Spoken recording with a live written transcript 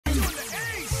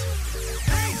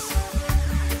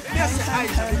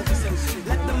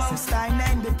Let the Most High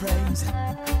name be praised.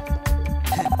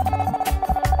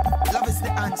 Love is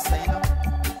the answer, you know.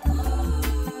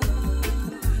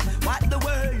 What the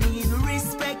world needs,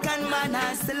 respect and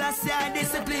manners. Still I say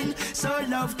discipline. Show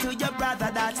love to your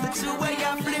brother, that's the true way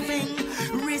of living.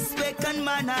 Respect and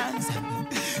manners.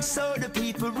 So the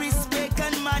people respect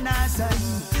and manners.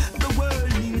 The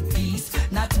world needs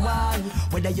peace, not war.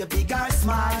 Whether you're big or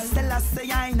small, still I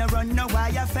say I no run no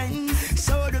wire fence.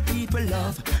 Show the people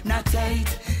love, not hate.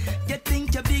 You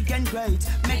think you're big and great,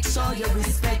 make sure you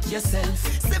respect yourself.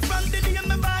 Say from the day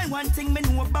me buy one thing me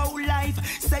know about life.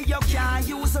 Say you can't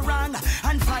use the wrong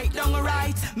and fight down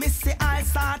right. Me say I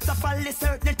start to follow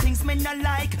certain things me not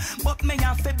like, but me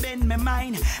have to bend my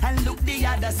mind and look the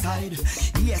other side.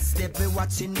 Yes, they be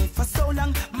watching me for so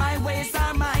long, my ways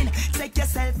are mine. Take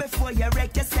yourself before you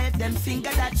wreck yourself, them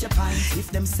finger that you find. If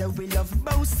them say we love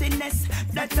boastiness,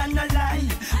 that's a no lie.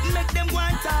 Make them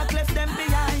one talk, left them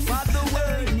behind. For the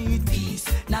world need peace,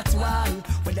 not war.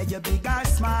 Whether you're big or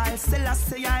small, still I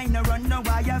say I no run no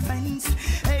wire fence.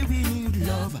 Hey, we need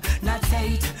love, not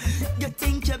hate. You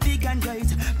think you're big and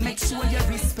great, make sure you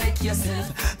respect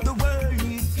yourself. The world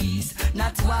needs peace,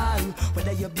 not war.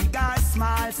 Whether you're big or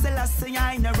small, still I say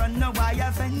I no run no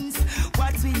wire fence.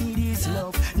 What we need is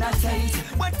love, not hate.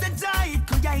 What the giant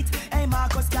create? Hey,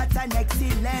 Marcus got an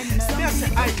excellent. Some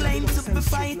people claim to be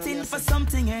fighting for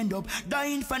something, end up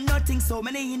dying for nothing. So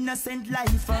many innocent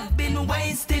life have been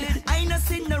wasted. I no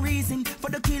see no reason for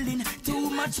the killing, too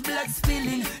much blood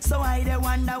spilling. So I dey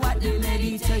wonder what they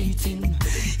meditating.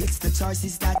 It's the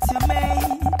choices that you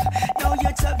make. Now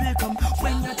your trouble come,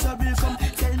 when your trouble come,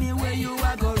 tell me where you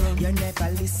are going. You never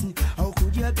listen, how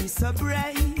could you be so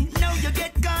brave? Now you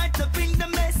get caught up in the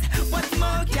mess, what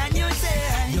more can you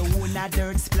say? You wanna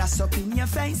dirt splash up in your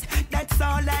face, that's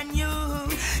all on you.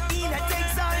 It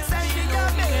takes all sides in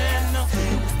your bed.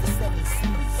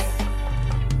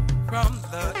 From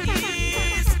the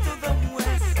east to the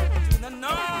west, to the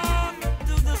north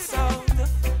to the south,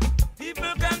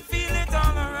 people can feel it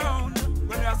all around.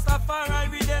 When Rastafari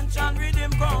redemption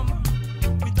rhythm come,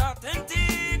 with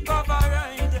authentic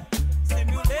override,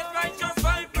 stimulate righteous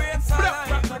vibrates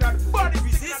alive.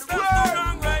 Resistance to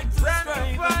wrong, right to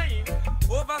strive,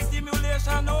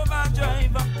 overstimulation,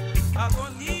 overdrive. I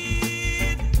gon'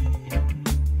 need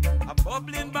a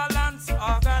bubbling balance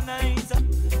organizer.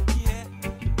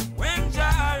 When Jah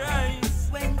arise,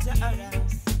 when Jah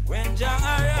arise, when Jah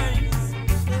arise,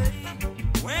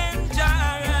 when Jah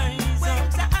arise, when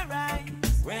Jah arise,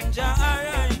 when Jah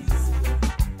arise,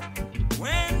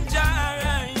 when Jah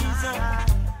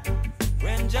arise,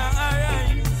 when Jah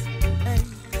arise.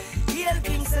 Hail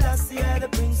King Selassie, the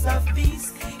Prince of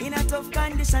Peace. In a tough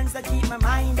conditions, I keep my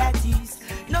mind at ease.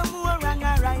 No more wrong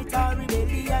or right or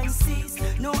rebellion cease.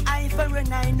 No eye for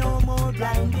an eye, no more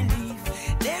blind belief.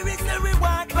 There is a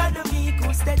reward for the meek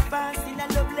who steadfast in a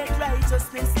love, let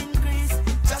righteousness increase.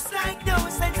 Just like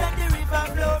those sands at the river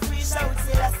flow free, shout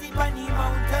Selassie on the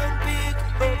mountain peak.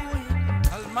 Oh,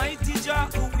 Almighty Jah,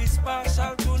 who is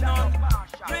partial to none,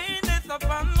 raineth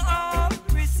upon all,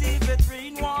 receive it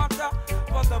rainwater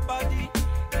for the body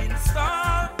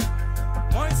install.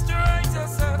 Moisturize your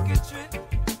circuitry,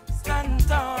 stand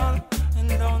tall and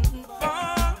don't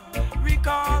fall.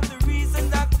 Recall the reason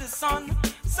that the sun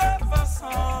serve us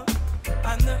all,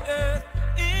 and the earth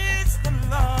is the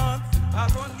Lord. I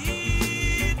gon'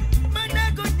 need, man,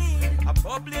 I gon' need a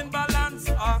bubbling balance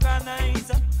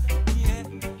organizer. Yeah.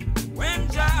 When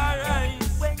Jah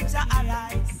arise, when Jah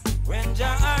arise, when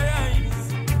Jah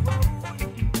arise,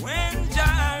 when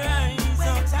Jah arise,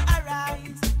 when Jah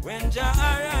arise, when Jah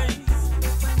arise,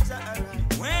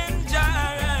 when Jah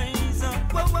arise,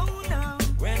 whoa, whoa, now,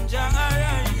 when Jah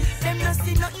arise. Them no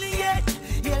see nothing yet.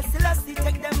 Hail Selassie,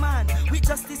 take them on. With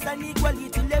justice and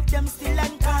equality, left them still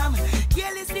and calm.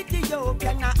 Careless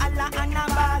Ethiopia, na Allah and a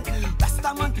ball.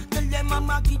 Rastaman, tell them I'm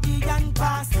a Gideon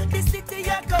pass. The city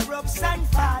of corruption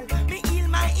fall. Me heal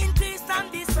my increase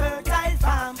on this fertile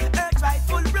farm. Earth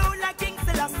rightful ruler, King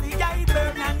Selassie, I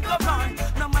burn and go on.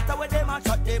 No matter what them a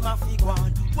shot, them a fig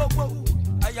one. Whoa, whoa.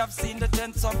 I have seen the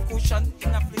tents of cushion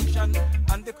in affliction,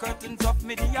 and the curtains of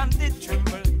Midian did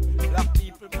tremble. Black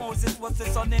people, Moses was the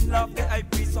son-in-law, the high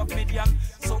priest of Midian,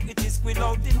 so it is squealed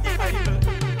out in the Bible.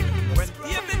 When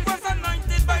David was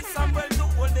anointed by Samuel to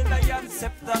hold the lion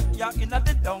scepter, yeah, in the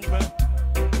jungle.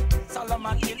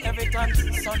 Solomon killed every time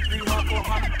his son Rehoboam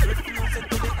refused it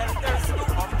to the elders to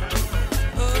humble.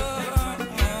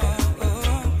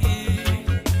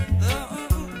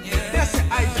 That's the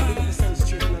I-Jah with the sense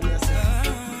treatment.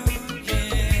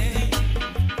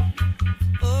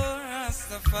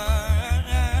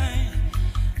 Rastafari,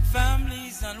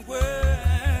 families and world,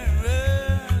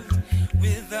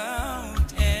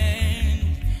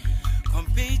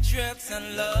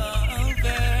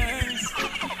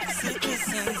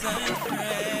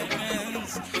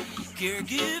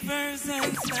 caregivers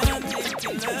and standing to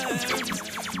learn.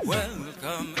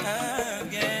 Welcome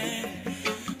again,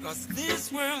 'cause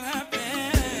this world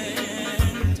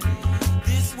happened.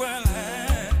 This world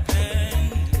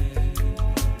happened.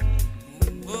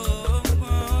 Oh,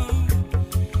 oh.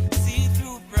 See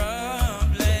through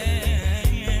problems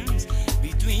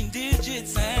between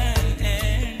digits and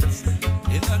ends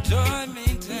in the joy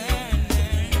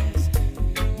maintenance.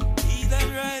 He that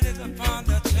rideth upon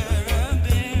the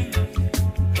cherubim,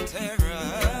 the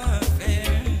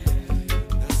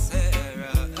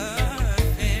seraphim,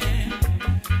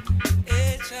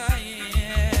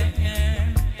 H-I-M,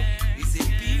 his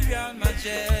imperial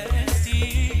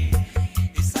majesty,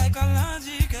 his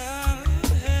psychological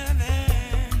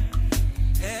heaven,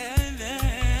 heaven.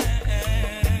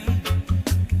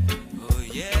 Oh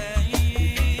yes,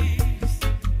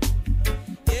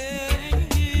 yeah,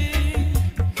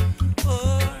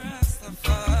 oh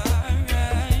Rastafari,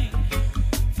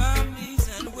 families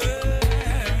and world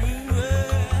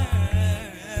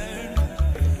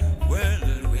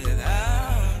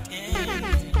without end,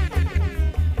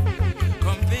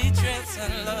 compatriots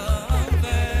and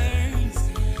lovers,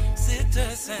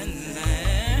 citizens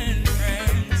and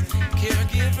friends,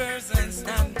 caregivers and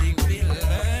standing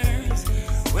pillars,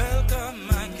 welcome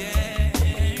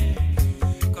again,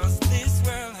 'cause this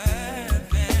world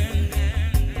happened,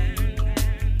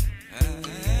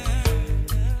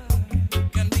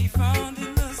 can be found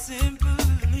in the simple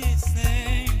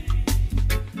listening,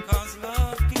 'cause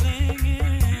love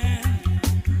clinging,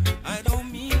 I don't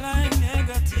mean like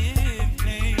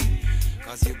negatively,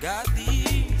 'cause you got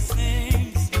these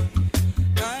things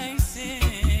I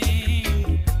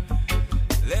sing.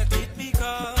 Let it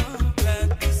become glad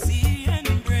to see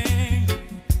and bring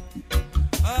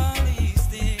all these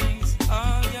things,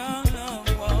 all your love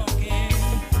walking.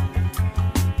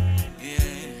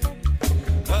 Yeah,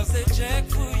 'cause they check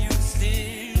for you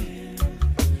still,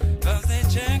 'cause they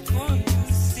check for you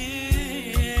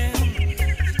still,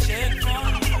 they check for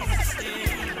you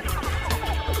still.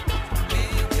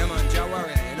 Yeah, man, Jah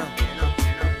warrior, you know.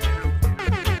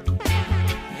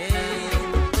 Hey,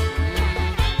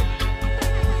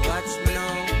 watch me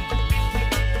now.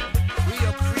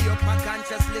 Free up my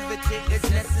conscious liberty is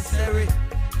necessary.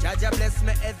 Jah bless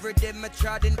me every day, me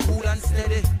treading cool and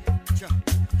steady.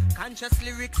 Conscious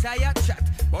lyrics I a chat,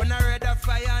 burn a red a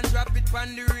fire and drop it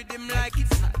on the rhythm like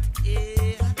it's hot.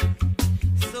 Yeah,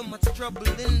 so much trouble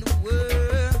in the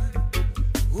world.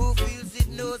 Who feels it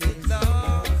knows it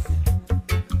lost.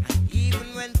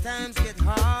 Even when times get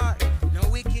hard, no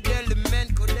wicked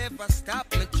element could ever stop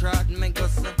me. Trod me go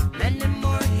so many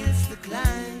more hills to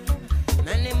climb,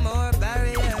 many more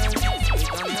barriers. We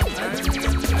gonna burn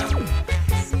them down.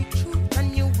 See truth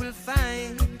and you will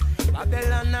find.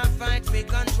 Babylon a fight, we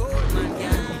control man,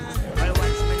 yeah. Well,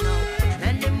 watch me now.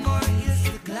 Many more hills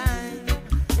to climb,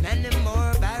 many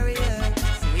more barriers.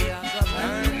 We are gonna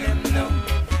burn them down.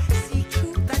 See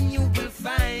truth and you will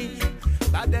find.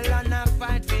 Babylon a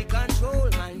fight, we control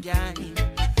man, yeah.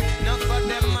 None of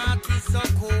them artists so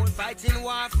cold, fighting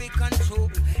war for control.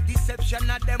 Deception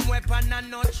of them weapon and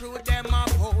not true, them a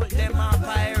hold, them a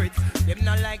pirates. Them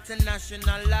not like to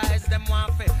nationalize, them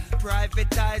want to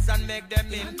privatize and make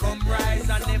them income rise.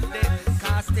 And if they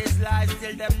cast his lies,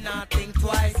 still them not think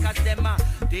twice, 'cause them a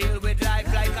deal with life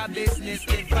like a business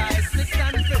device. We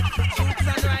stand for truths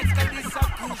and rights, 'cause these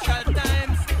are crucial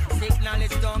times.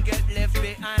 Signalists don't get left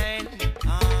behind.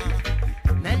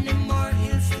 Many more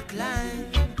hills to climb,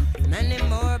 many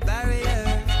more barriers.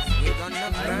 We're gonna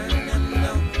burn them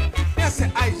down. Yes,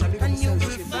 I-Jah, And you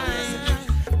will find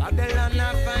Babylon a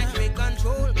fight, we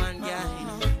control man, yeah.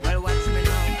 Well, watch me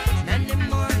now. Many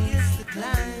more hills to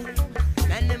climb,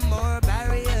 many more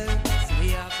barriers. We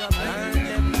are gonna burn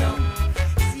them down.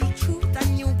 See truth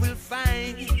and you will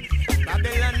find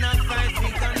Babylon a fight, we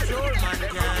control man,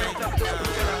 yeah.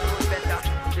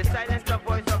 The silence the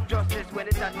voice of justice when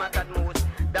it has mattered most.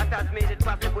 That has made it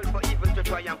possible for evil to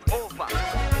triumph over.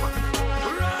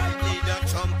 Rightly the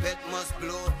trumpet must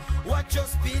blow. Watch your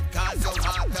speed, cause your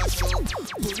heart a show.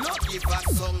 Do not give a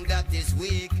song that is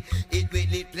weak. It will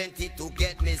need plenty to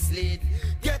get misled.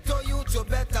 Get to you to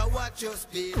better watch your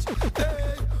speech.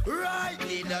 Hey,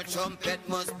 rightly the trumpet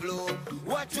must blow.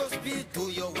 Watch your speed, do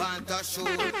you want a show?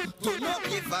 Do not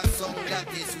give a song that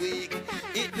is weak.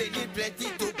 It will need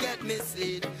plenty to get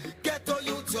misled. Get to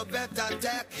you to better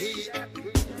take heed.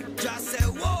 Just say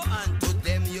woe unto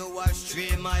them, you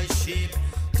astray my sheep.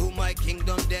 To my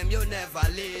kingdom, them you never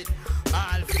lead.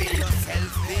 I'll feel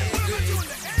yourself big.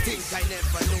 Think I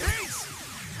never knew.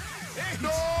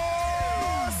 No,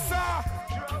 sir.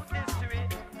 Throughout history,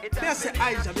 it has I say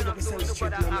I-Jah, big up yourself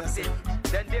straight, man.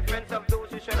 Then difference of those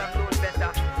who should have known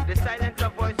better. The silence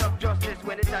of voice of justice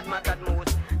when it had mattered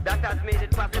most. That has made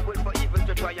it possible for evil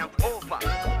to triumph over.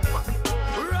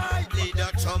 Rightly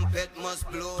the trumpet must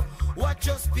blow. Watch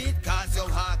your speed, cause your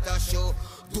heart a show.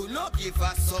 Do not give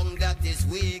a song that is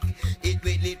weak. It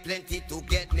will need plenty to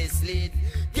get misled.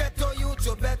 Get to you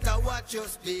to better watch your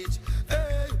speech.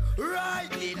 Hey,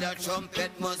 rightly the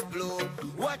trumpet must blow.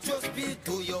 Watch your speed,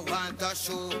 do you want a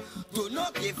show? Do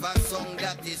not give a song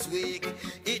that is weak.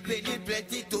 It will need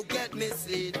plenty to get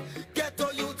misled. Get to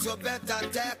you to better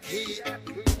take heed.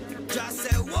 Just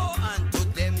say woe unto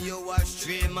them you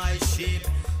astray my sheep.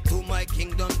 To my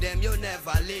kingdom them you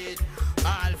never lead.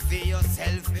 All for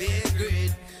yourself be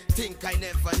great. Think I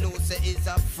never know say it's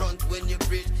a front when you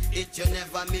preach. It you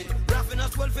never meet.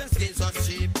 Ravenous wolf and skins of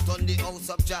sheep. Turn the house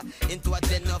of Jah into a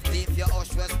den of thief. Your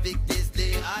hush will speak this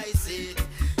day I see it.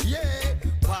 Yeah,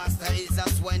 pastor is a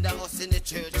swine that us in the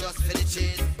church just for the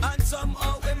chase. And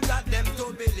somehow him got them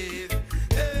to believe.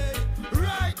 Hey,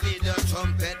 rightly the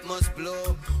trumpet must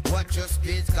blow. Watch your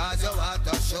speech cause your heart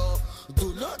a show.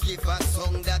 Do not give a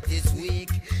song that is weak.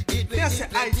 It will be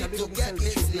plenty to get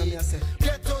mislead.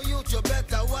 Get to you to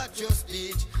better watch your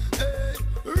speech. Hey,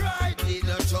 rightly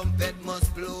the trumpet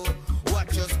must blow.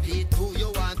 Watch your speech, who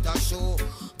you want a show.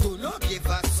 Do not give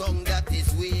a song that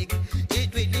is weak.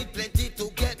 It will need plenty to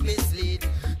get mislead.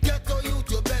 Get to you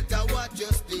to better watch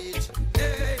your speech.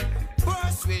 Hey,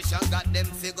 persuasion got them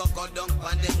figure go down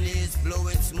on them knees.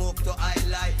 Blowing smoke to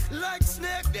highlight. Like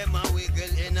snake, them a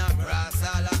wiggle in a grass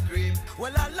all a creep.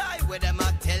 Well I lie where them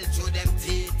a tell through them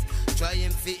teeth.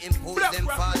 Trying to impose them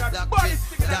false doctrine.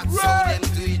 That's how them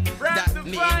do it. That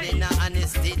meaning a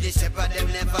honesty, the shepherd them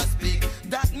never speak.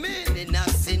 That meaning a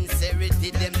sincerity,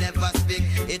 them never speak.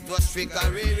 It was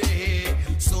trickery,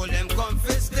 so them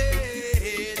confess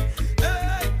it.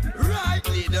 Hey,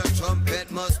 rightly the trumpet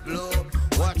must blow.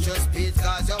 Watch your speech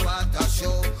cause your heart a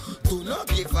show. Do not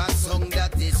give a song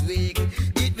that is weak.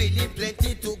 It will need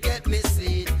plenty to get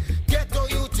mislead. Get to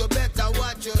you to better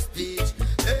watch your speech.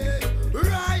 Hey,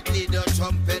 rightly the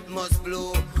trumpet must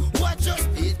blow. Watch your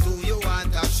speech, do you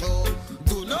want a show?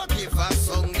 Do not give a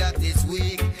song that is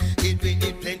weak. It will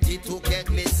need plenty to get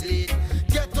mislead.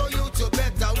 Get to you to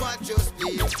better watch your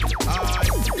speech.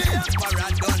 The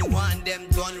emperor don't want them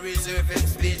done reserving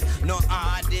speech. No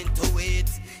adding to it.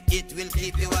 It will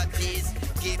keep you at ease.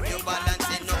 Keep you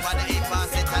balancing over the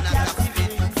pass it and a top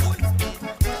speed. Full speed.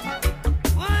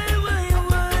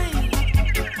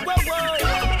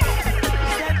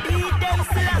 Beat them,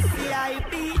 Selassie, I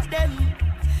beat them.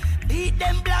 Beat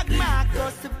them, Black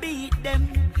Marcus, beat them.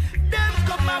 Them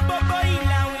come a bubble in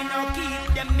and we no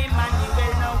keep them.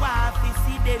 Emmanuel no want to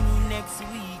see them next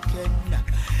weekend.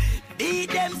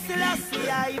 Beat them, Selassie,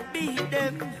 I beat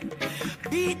them.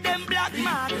 Beat them, Black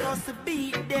Marcus,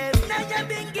 beat them. Naya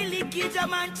Bengili,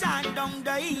 Kijaman, chant down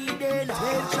the Eden.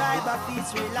 12 tribe of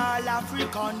Israel, all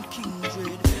African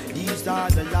kindred. These are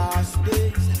the last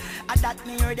days. And that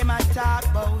me hear them a talk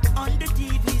about. On the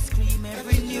TV screen,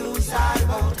 every news all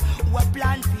about. What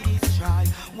plan for this try?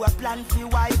 What plan for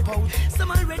wipe out?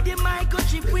 Some already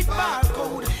microchip with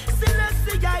barcode.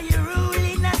 Selassie, you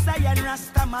ruling as I and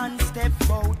Rastaman step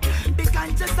out. Be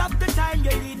conscious of the time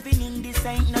you're living in, this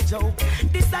ain't no joke.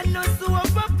 This ain't no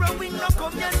soap opera, we no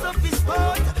come here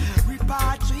sophisticated.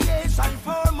 Repatriation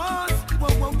foremost. Whoa,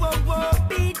 whoa, whoa, whoa.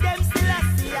 Beat them,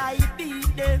 Selassie, I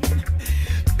beat them.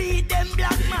 Beat them,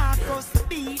 Black Marcus,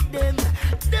 beat them.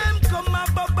 Them come a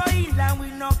bubble and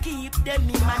we no keep them.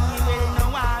 Emmanuel no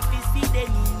want to see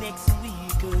them next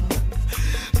weekend.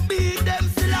 Beat them,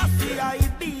 Selassie, I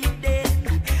beat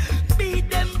them. Beat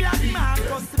them, Black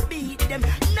Marcus, beat them.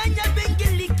 Nanya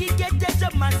Bengeliki get the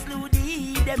German slew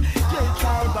the them. 12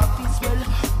 tribe of Israel,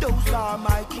 those are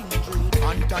my kindred.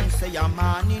 Anton say a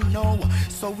man in now,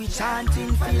 so we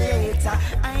chanting for later.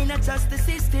 I not trust the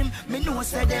system, me know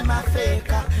say them a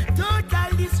faker.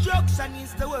 Total destruction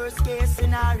is the worst case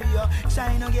scenario.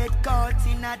 China get caught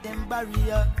in a them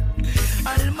barrier.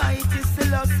 Almighty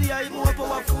Selassie, I'm more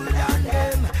powerful than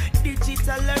them.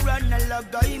 Digital run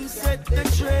analog, him set the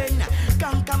train.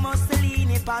 Conquer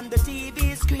Mussolini on the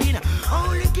TV screen.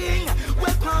 Only king,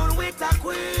 we crown with a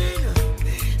queen.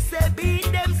 Say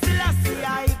beat them, Selassie,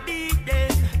 I beat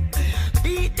them.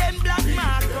 Beat them, Black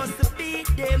Marcus, beat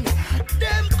them.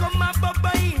 Them come up a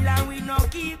bail and we no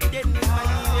keep them.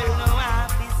 Emmanuel no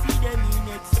happy see them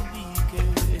next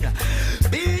weekend.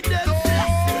 Beat them,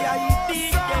 Selassie, I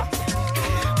beat them.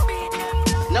 Beat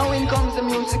them. Now in comes the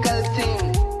musical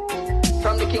thing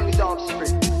from the King's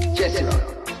offspring, Jesse Rock.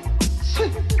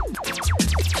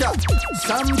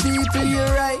 Some people you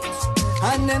right,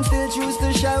 and them still choose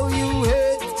to show you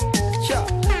hate.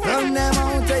 From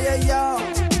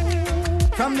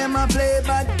From them I play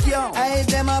bad young. I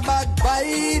them a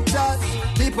backbiters.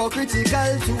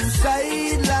 Hypocritical,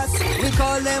 two-sideless. We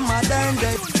call them modern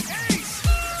day.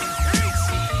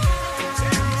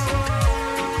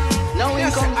 Now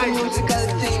in comes the musical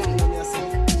thing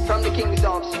from the King's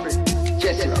Offspring.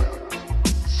 Jesse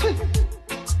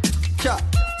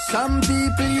Some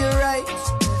people you're right,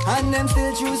 and them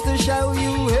still choose to show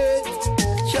you hate.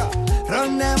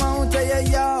 Run them out of your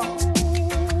yard.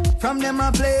 From them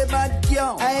I play bad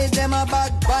young. I them a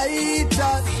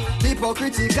backbiters.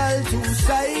 Hypocritical,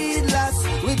 two-sideless.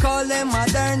 We call them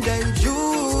modern day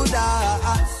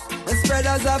Judas. The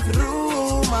spreaders of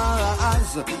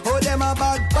rumors. Oh, them a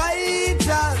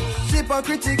backbiters.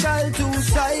 Hypocritical,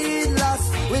 two-sideless.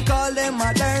 We call them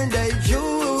modern day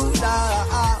Judas.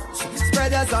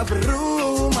 Spreaders of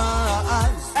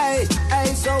rumors.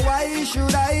 Hey, so why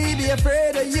should I be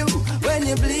afraid of you when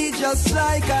you bleed just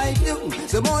like I do?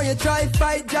 The more you try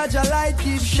fight, judge a light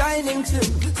keeps shining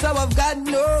through. So I've got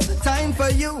no time for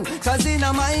you, cause in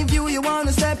my view you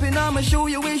wanna step in on my shoe.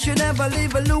 You wish you never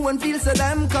leave a loo and feel so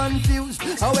damn confused.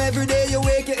 How every day you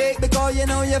wake you ache because you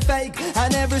know you're fake,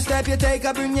 and every step you take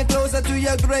I bring you closer to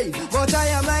your grave. But I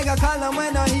am like a column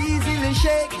when I easily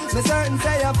shake. Me certain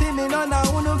say I feel me none of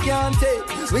who can't take.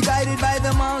 We guided by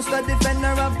the monster,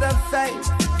 defender of the faith.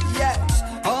 Yes,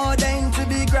 ordained to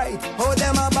be great. Oh,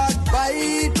 them a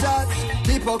backbiters.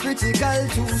 Hypocritical,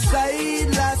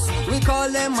 two-sideless. We call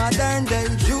them modern day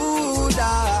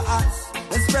Judas.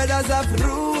 The spreaders of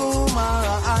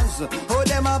rumors. Oh,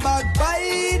 them a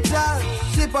backbiters.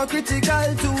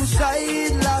 Hypocritical,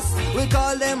 two-sideless. We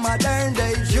call them modern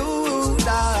day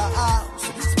Judas.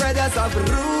 Spreaders of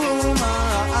rumors.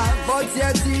 But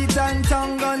your teeth and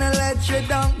tongue gonna let you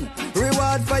down.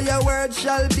 Reward for your words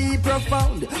shall be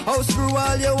profound. Oh, screw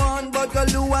all you want, but go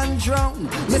loo and drown.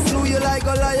 Me slew you like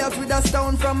Goliath with a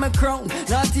stone from a crown.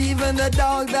 Not even the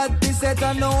dog that beset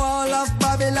on the wall of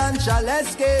Babylon shall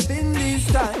escape in this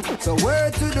time. So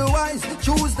word to the wise,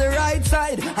 choose the right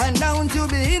side, and down to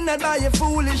be hindered by your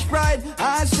foolish pride.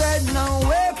 I said no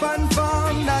weapon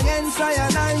formed against I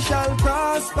and I shall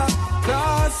prosper.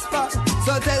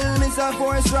 So tell me so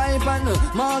force ripe and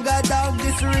Marga dog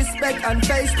disrespect and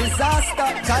face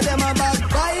disaster. Cause them a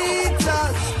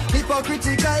backbiters.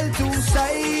 Hypocritical,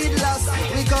 two-sideless.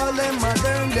 We call them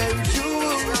modern day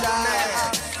Judas.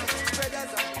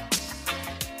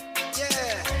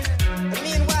 Yeah.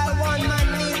 Meanwhile, one man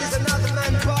need is another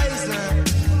man poison.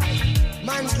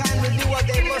 Mankind will do what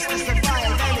they must to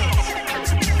survive, innit?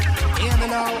 Hear me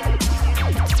now.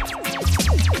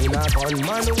 In a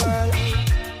gunman world,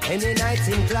 any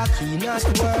 19 clock he not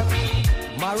work.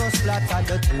 Marrow splattered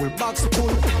the toolbox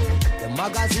full. The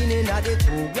magazine in the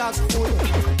 2 block full.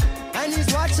 And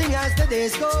he's watching as the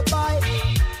days go by,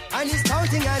 and he's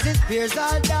counting as his peers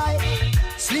all die.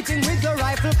 Sleeping with the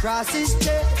rifle across his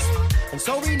chest, and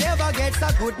so he never gets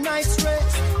a good night's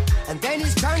rest. And then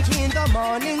he's cranky in the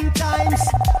morning times,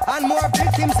 and more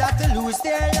victims have to lose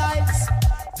their lives.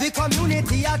 The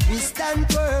community at twist and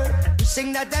turn,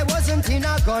 wishing that there wasn't in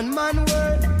a gunman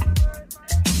world.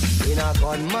 In a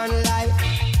gunman life,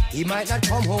 he might not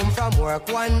come home from work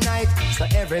one night, so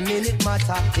every minute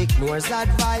matter ignores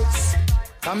advice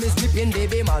from his weeping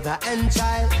baby mother and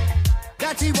child,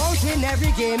 that he won't win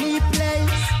every game he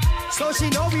plays. So she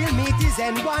know he'll meet his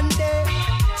end one day.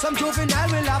 Some juvenile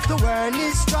will have to earn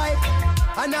his stripe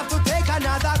and have to take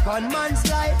another gunman's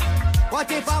life. What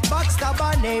if a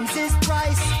backstabber names his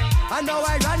price? And how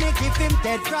ironic if him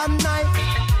dead from knife.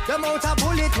 The amount of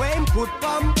bullet where him put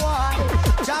bomb boy.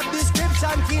 Job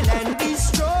description, kill and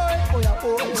destroy.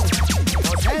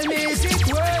 Now tell me, is it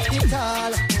worth it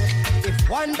all? If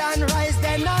one done rise,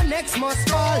 then the next must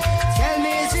fall. Tell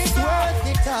me, is it worth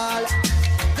it all?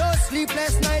 Those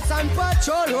sleepless nights and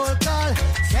patrol roll call.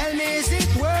 Tell me, is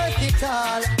it worth it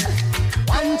all?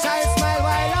 One child smile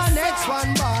while the next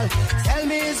one ball. Tell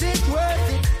me, is it worth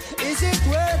it? Is it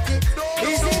worth it?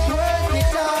 Is it worth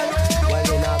it all? Well,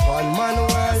 in a gunman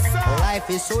world, life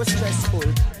is so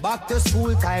stressful. Back to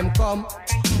school time come.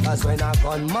 Cause when a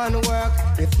gunman work,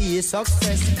 if he is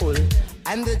successful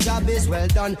and the job is well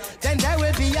done, then there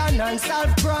will be an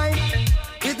unsolved crime.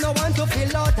 With no one to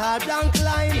fill out our blank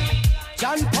line.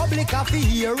 John Public have to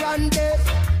hear and there.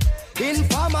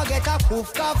 Informer get a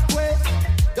poof cough quick.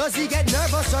 Does he get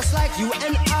nervous just like you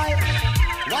and I?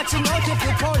 Watching out if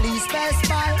the police pass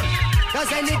by.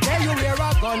 Cause any day you wear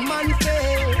a gunman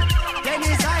fail, then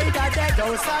he's either dead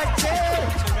or jail.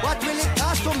 What will it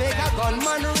cost to make a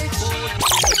gunman rich?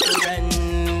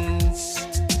 Friends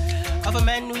of a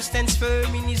man who stands stands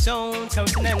firm in his own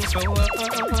countenance.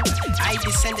 I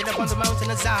descended upon the mountain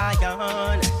of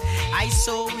Zion. I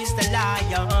saw is the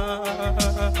lion.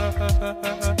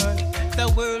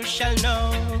 The world shall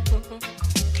know.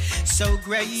 So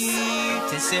great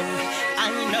is him,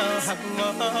 I know.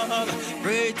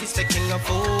 Great is the King of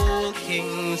all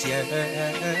kings, yes.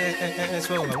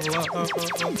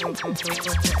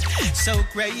 So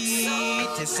great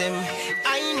is him,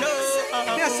 I know.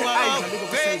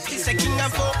 Great is the King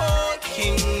of all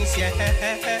kings, yes.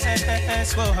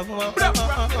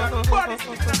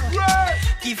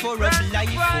 Give for of life,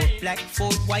 for black,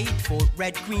 for white, for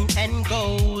red, green, and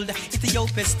gold.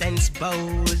 Ethiopia stands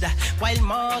bold, while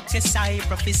Marcus I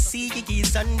prophecy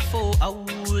is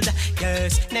unfold.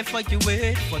 Yes, never you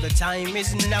wait, for the time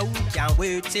is now. Can't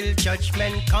wait till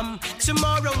judgment come.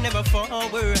 Tomorrow never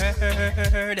forward.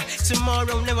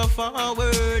 Tomorrow never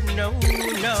forward. No,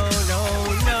 no, no,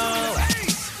 no.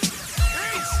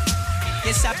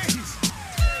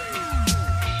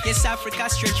 Yes, Africa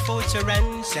stretch for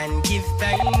utterance and give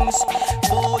thanks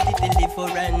for the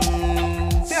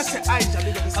deliverance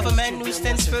of a man who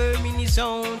stands firm in his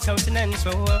own countenance.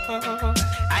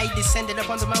 I descended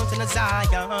upon the mountain of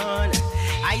Zion.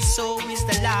 I saw is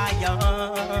the lion.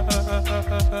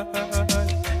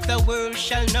 The world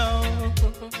shall know.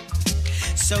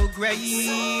 So great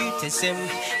is him,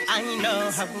 I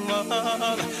know.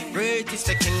 Great is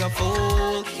the King of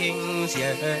all kings,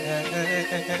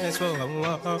 yes.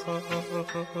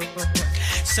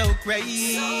 So great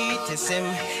is him,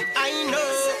 I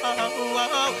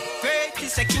know. Great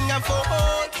is the King of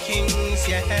all kings,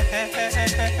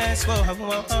 yes.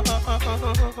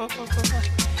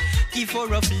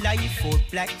 Giver of life, for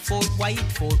black, for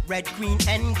white, for red, green,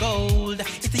 and gold.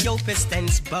 Ethiopia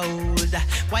stands bold,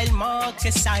 while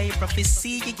Marcus I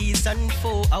prophecy is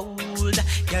unfold.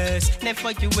 Yes,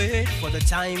 never you wait, for the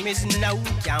time is now.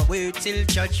 Can't wait till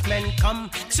judgment come.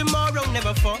 Tomorrow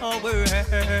never forward.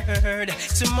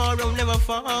 Tomorrow never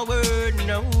forward.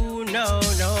 No, no,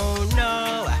 no,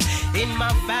 no. In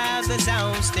my Father's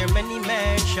house there are many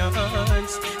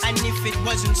mansions, and if it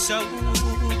wasn't so,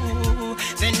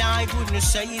 then I wouldn't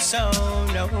say so.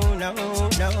 No, no,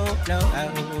 no, no.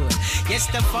 Yes,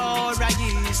 the Father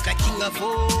is the King of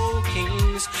all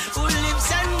kings, who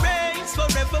lives and reigns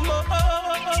forevermore.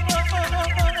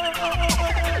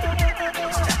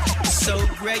 So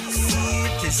great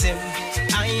is him,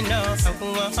 I know.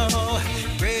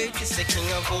 Great is the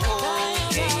King of all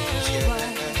kings.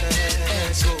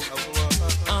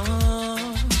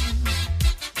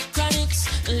 Chronixx,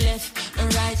 left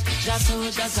and right, just so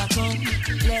just a come,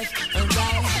 left and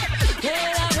right.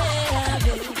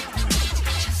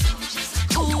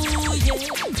 Ooh yeah,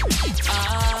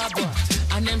 boy.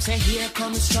 And them say here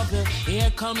comes trouble,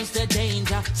 here comes the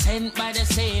danger, sent by the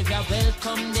Savior.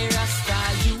 Welcome the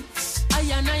Rasta youths.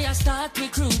 I start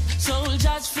recruit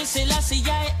soldiers for Selassie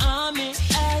army.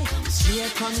 Ay. Here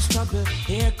comes trouble,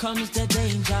 here comes the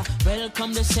danger.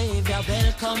 Welcome the Savior,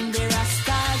 welcome the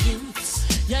Rasta youths.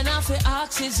 You know for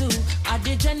axes who at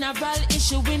the general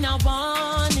issue in a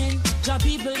warning. Job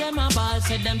people them a ball,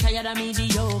 said them tired of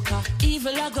mediocre.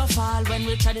 Evil a go fall when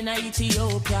we tried in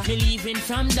Ethiopia. Believing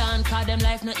from down, cause them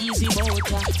life no easy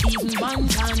boat. Even one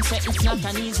can say it's not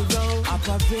an easy road.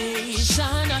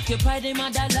 Operation occupy the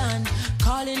motherland,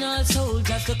 calling all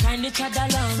soldiers to kind each other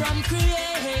along. From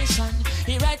creation,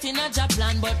 he writing a job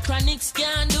plan, but Chronixx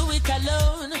can't do it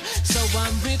alone. So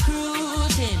I'm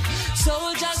recruiting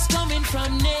soldiers coming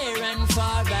from near and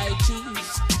far. I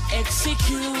choose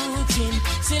executing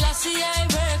Selassie I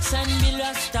works and be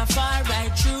lost a far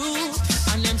right through.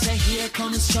 And them say here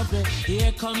comes trouble,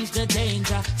 here comes the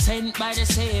danger, sent by the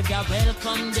Savior.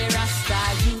 Welcome the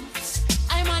Rasta youths.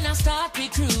 I'm on a start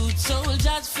recruit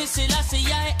soldiers for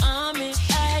Selassie I army.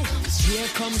 Aye. Here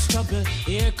comes trouble,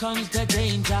 here comes the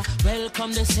danger.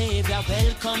 Welcome the Savior,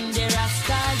 welcome the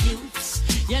Rasta youths.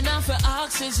 You're not for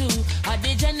axes who are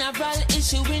the general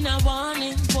issue in a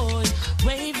warning boy.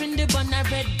 Waving the banner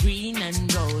red, green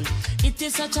and gold. It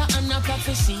is such a honor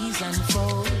prophecies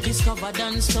unfold. Discovered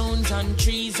on stones, on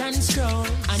trees and scroll.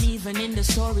 And even in the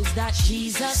stories that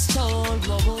Jesus told.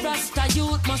 Whoa. Rasta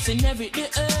youth must inherit the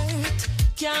earth.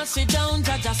 Can't sit down,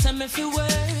 Jah send me fi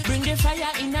work. Bring the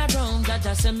fire in a round,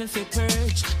 Jah send me fi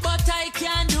purge. But I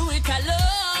can't do it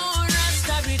alone.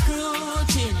 Rasta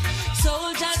recruiting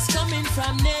soldiers coming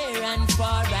from near and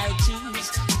far. I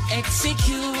choose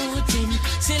executing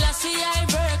Selassie I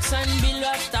works and be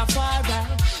lost a far.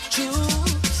 I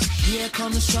choose. Here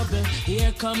comes trouble,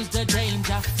 here comes the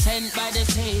danger, sent by the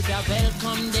Savior.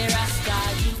 Welcome the Rasta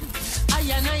youth. I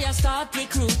I start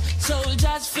recruit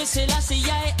soldiers for Selassie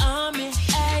army.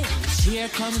 Hey, here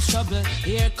comes trouble,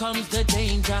 here comes the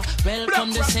danger.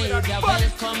 Welcome the savior,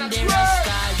 welcome the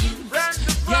Rasta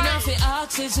youth. You know fi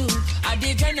ask is who are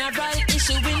the general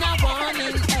issue in a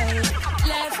warning. Hey,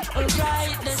 left or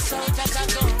right, the soldiers are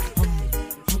gone.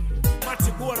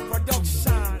 Matty Gold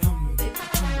production.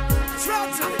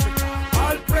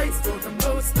 All praise to the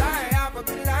Most High, have a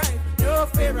good life. No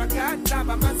fear of God, have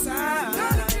by my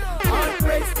side. All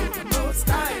praise to the Most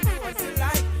High, do what you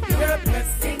like. You're a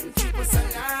blessing, keep us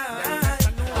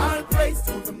alive. All praise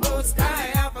to the Most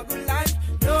High, have a good life.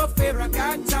 No fear of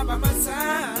God, have by my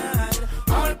side.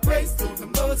 All praise to the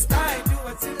Most High, do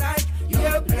what you like.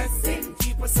 You're a blessing,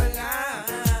 keep us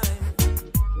alive.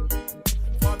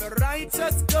 For the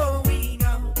righteous going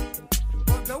out,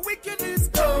 for the wicked is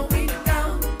going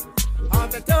down. All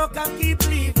the dog can keep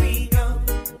leaving out.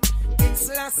 In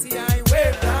Selassie I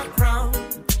wear the crown.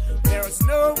 There's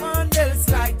no one else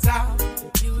like that.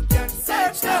 You can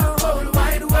search the whole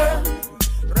wide world.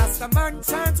 Rastaman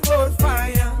chant more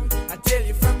fire. I tell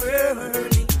you from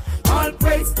early. All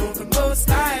praise to the Most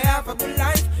High, have a good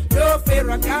life. No fear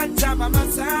of God, jam by my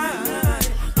side.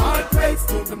 All praise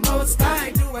to the Most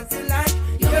High, do what you like.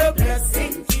 Your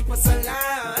blessing keep us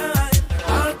alive.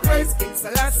 All praise King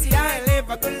Selassie, I live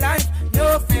a good life.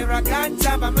 No fear of God,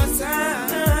 jam by my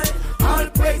side. All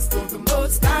praise to the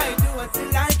Most High, do what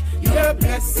you like. Your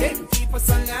blessing keep us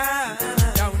alive.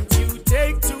 Don't you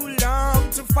take too long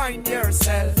to find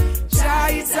yourself. Jah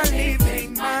is a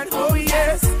living man, oh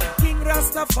yes. King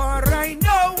Rastafari,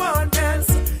 no one else.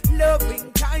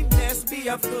 Loving kindness, be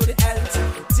of good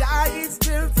health. Jah is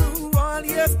still through all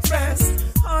your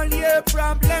stress. All your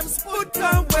problems put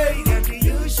away. And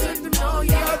you should know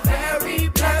you're very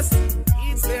blessed.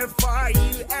 He's there for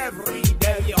you every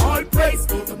day. All praise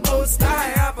to the Most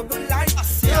High, have a good life.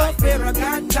 No fear of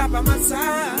God, top of my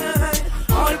side.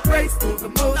 All praise to the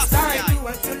Most High, do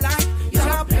what you like.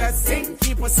 Your blessing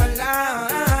keep us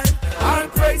alive. All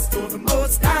praise to the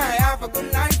Most High, have a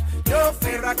good life. No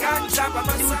fear of God, top of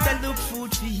my side. Look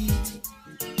food to eat.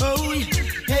 Oh,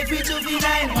 every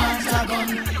juvenile wants a gun.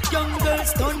 Young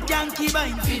girls don't can't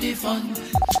buying for the fun.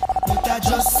 But I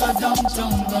just a dumb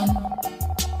gun.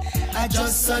 I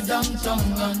just a dumb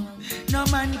gun. No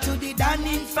man to the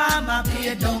danning farmer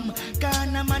play dumb.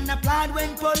 Can a man applaud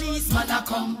when policeman a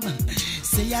come?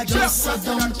 Say I just a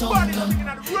dumb gun.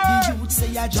 The youth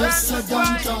say I just a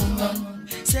dumb gun.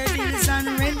 Say bills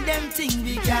and rent them thing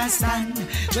we can't stand.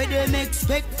 Where them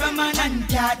expect from an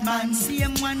uncat man.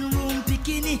 Same one room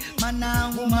bikini, man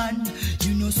and woman.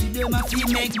 You know see them a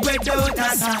fi make bread out of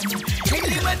sand.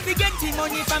 Anyway fi get the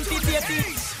money from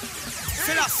PPP.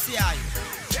 Selassie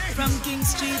from King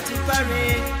Street to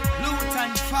Parade, loot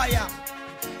and fire.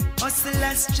 Hustle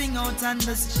a string out on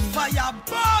the street. Fire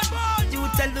burn, you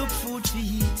tell look food to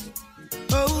eat.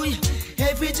 Oh,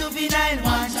 every juvenile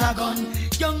wants a gun.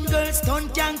 Young girls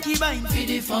don't can't buying for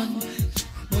the fun.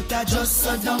 But I just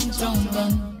a dumb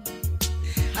gun.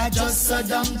 I just a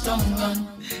dumb gun.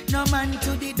 No man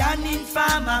to the danning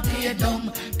farmer play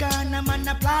dumb. Can a man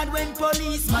applaud when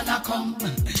policeman a come?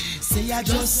 Say I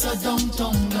just a dumb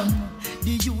gun.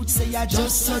 The youth say I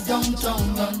just a dumb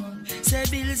gun. Say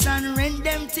bills and rent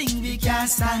them thing we can't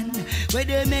stand. Where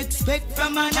them expect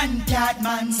from an uncat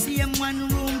man. Same one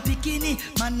room bikini,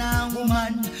 man and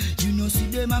woman. You know see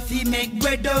them a fi make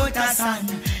bread out of sand.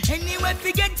 Anyway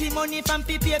fi get the money from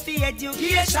PPA fi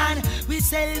education. We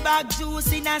sell bag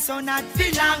juice in a sun at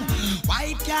Villang.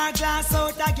 White car glass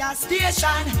out a gas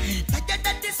station.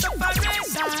 That is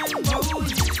separation. Oh,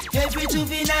 every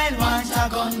juvenile wants a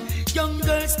gun. Young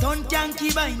girls don't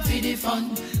can't buying for the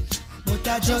fun. But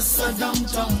I just a dumb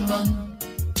gun.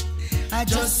 I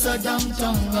just a dumb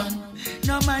gun.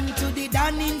 No man to the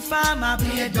danning farmer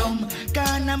play dumb.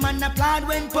 Can a man applaud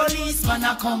when policeman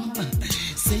a come?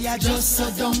 Say I just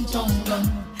a dumb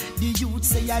gun. The youth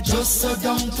say I just a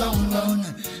dumb gun.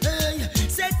 Hey,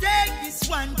 say take this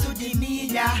one to the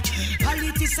media.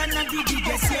 Politician and the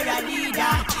biggest here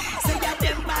leader. Say that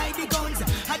them buy the guns,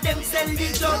 and them sell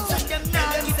the drugs, and them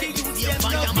not give the youth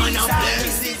them no visa.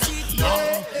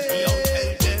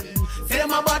 Say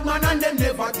them a bad man and them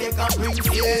never take a ring.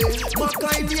 My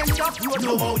kind and top road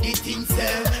know how the things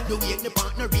say. The way the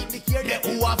partner read me here, they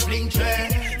who a fling tray.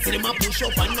 Say them a push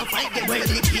up and no fight them where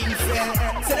the king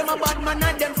say. Say them a bad man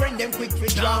and them friend them quick to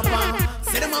drop.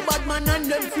 Say them a bad man and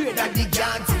them fear that the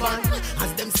guards van.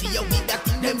 As them see you with that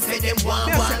thing, them say them want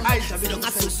one. Say them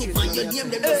a so and your name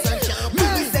them just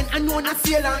sunshine. We send a known a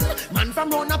sailor, man from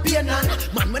round a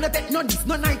Pianan. Man when I take no this,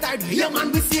 no night I hear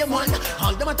man we say man.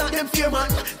 All them a talk them fear man.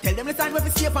 Tell them the time where we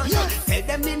safe man. Tell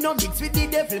them me no mix with the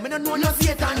devil, me no know no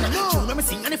Satan. True when me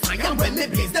sing and the fire when me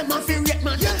blaze them a fear rate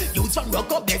man. Use from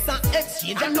rock up, bless and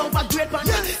exchange and love a great man.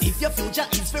 If your future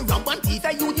is for rum and teeth,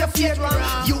 I use your fear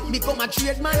wrong. You become a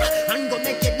trade man and go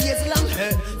make your days long.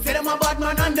 Say them a bad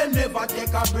man and them never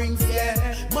take a brinks,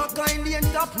 yeah. My kindly and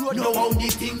top road know how the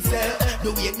things say.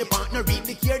 The way the partner read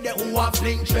the care they who a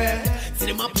fling tray. Say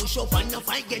them a push up and a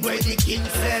fight get where the king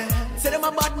say. Say them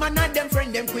a bad man and them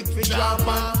friend them quick for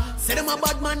drama. Say them a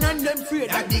bad man and them afraid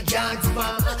that the guards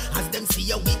van. As them see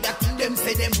you with that thing them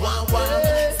say them want one.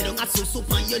 Say them a so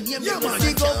on your name you want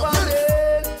to go.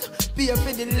 Pay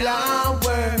for the law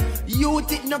work.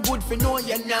 Youth it no good for know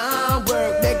you now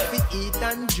work. Beg for eat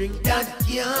and drink that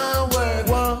can't work.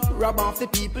 Well, rob off the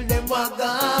people them walk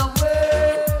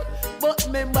away. But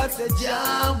members say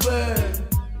job work.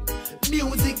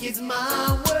 Music is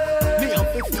my word. Me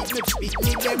up if you flip speak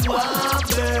me them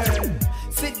wobble.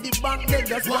 Sit the back they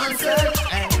just want search.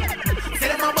 Say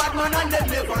them a bad man and them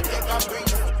never take a break.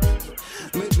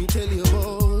 Let me tell you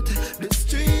about the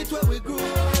street where we grew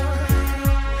up.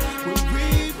 We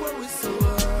reap where we sow.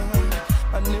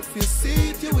 And if you see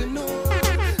it, you will know.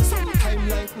 Sometime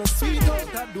life no sweet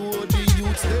out that door. The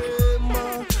youths them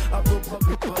I broke up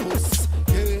with purpose.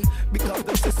 Yeah, because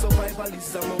them say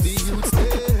survivalism of the youths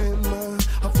them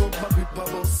I broke up with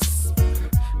purpose.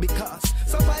 Because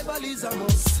survivalism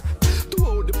us. To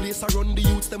all the place around the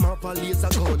youths them have a laser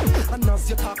gun. And as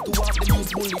you talk to all the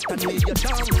youths bullet and lay you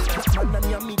down. Black man and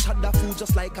you meet other food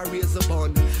just like a razor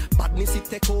bun. Badness it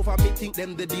take over, me think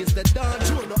them the days they done.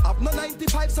 Joe no have no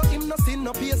 95 so him no sin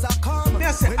no pays a calm. When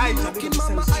him look in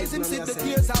mama eyes him see the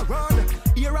tears are run.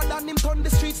 Earer than him turn the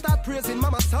street start praising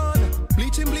mama son.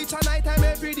 Bleach him bleach at night time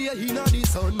every day he know the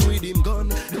sun with him gun.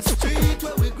 The street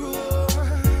where we grow,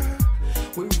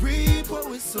 we reap where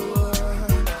we sow.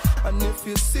 And if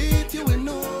you see it, you will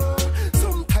know.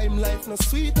 Sometime life no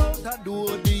sweet out that door.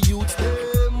 The youths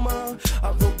them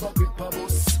I broke back with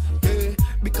purpose. Yeah,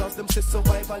 because them say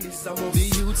survivalism.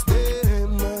 The youths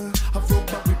them I broke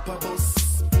back with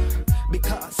purpose.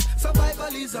 Because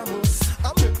survivalism us.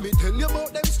 And make me tell you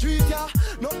about them street, yeah.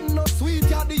 Nothing no sweet,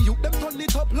 yeah. The youth them turn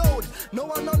it up loud. No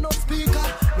one on no speaker.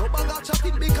 No bag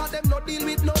chatting because them no deal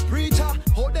with no preacher.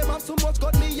 How them have so much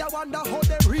got me, I wonder how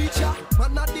them reach ya.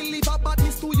 Man not deliver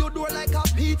badness to your door like a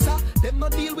pizza. Them no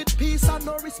deal with peace and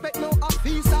no respect no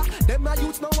officer. Them a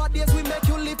youths nowadays we make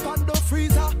you live on the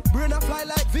freezer. Brain a fly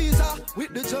like Visa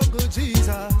with the jungle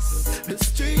Jesus. The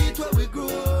street where we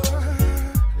grew.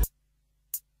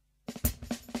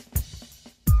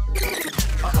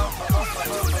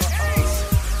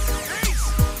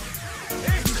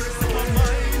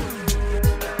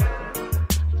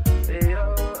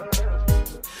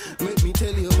 Let me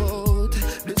tell you about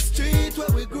the street where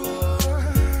we grew.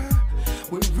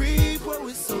 We reap where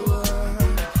we sow.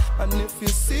 And if you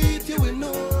see it, you will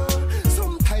know.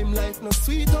 Sometime life no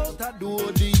sweet out that door.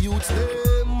 The youths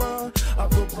them I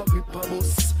broke up with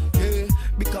purpose. Yeah,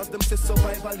 because them say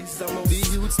survivalism of the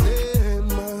youths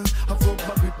them I broke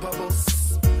back with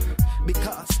purpose.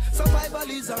 Because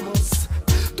survivalism us.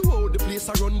 To all the place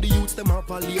around the youths them have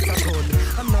a laser gun.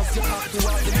 And as you talk to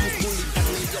all the youth bullet and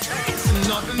leave your face.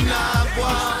 Nothing not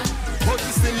one, but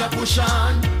you still a push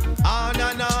on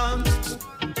and on.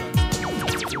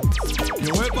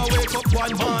 You ever wake up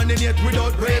one morning yet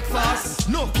without breakfast?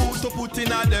 No food to put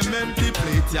in a them empty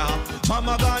plate, yeah.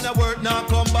 Mama gonna work now,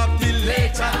 come back till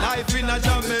later. Life in a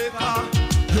Jamaica.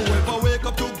 You ever wake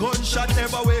up to gunshot,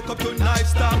 ever wake up to knife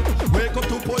stab? Wake up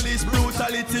to police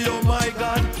brutality, oh my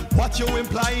God. What you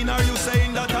implying, are you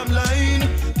saying that I'm lying?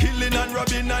 Killing and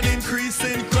robbing and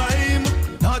increasing crime.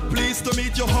 Not pleased to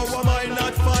meet you, how am I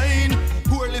not fine?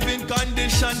 Poor living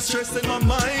conditions, stress in my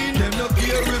mind. Them no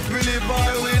care if we live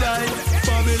or we die.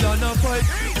 Babylon a fight.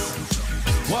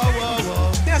 Wow, wow,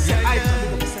 wow. Yes, yeah, yeah.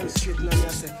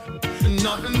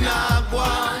 Nothing not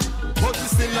one, but we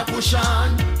still a push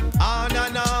on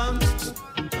and on.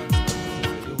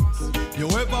 You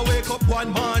ever wake up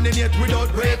one morning yet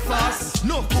without breakfast?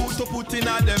 No food to put in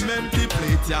a them empty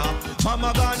plate, yeah.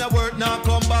 Mama gonna work now,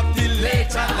 come back till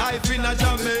later. Life in a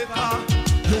Jamaica.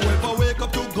 You ever wake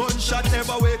up to gunshot,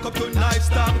 ever wake up to knife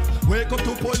stab? Wake up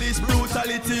to police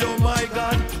brutality, oh my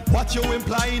God. What you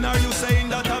implying, are you saying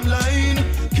that I'm lying?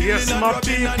 Killing and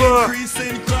robbing and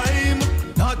increasing crime.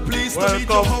 Not pleased to meet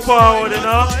you, how forward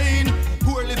enough.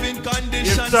 Poor living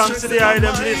conditions, give thanks to the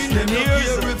item listening here.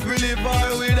 If we live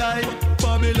or we die,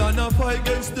 Babylon of fight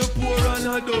against the poor and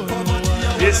I don't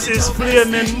know. This is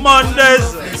Flaming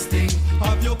Mondays.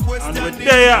 Have your question and we're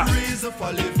there. Reason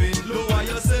for living. Lower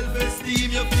your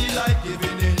self-esteem, you feel like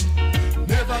giving in.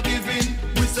 Never give in,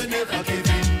 we say never give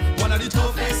in. One of the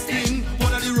toughest thing,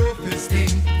 one of the roughest thing.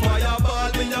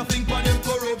 Fireball when you think on them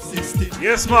corrupt system.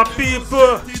 Yes, my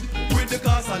people.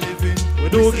 We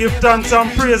do give thanks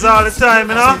and praise all the time,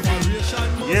 you know.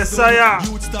 Yes, I am.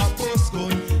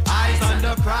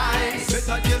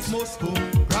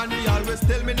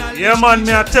 Yeah, man,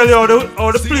 me I tell you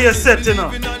how the place set, you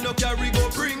know.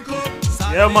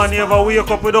 Yeah, man, you ever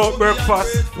wake up without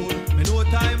breakfast?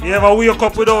 You ever wake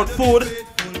up without food?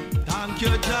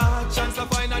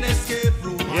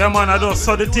 Yeah, man, I just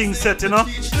saw the thing set, you know.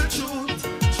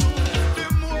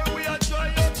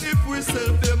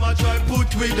 I try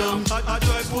put with them, I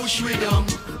try push with them.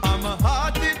 I'm a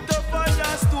heart it tough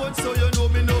and stone, so you know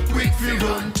me no quick free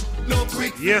run, no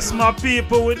quick. Yes, my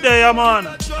people, we there, man.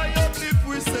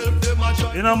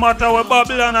 It no matter what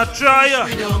Babylon I try ya.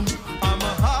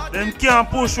 Them can't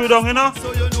push with them, you know.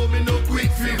 So you know me no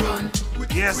quick free run.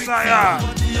 Yes, I am.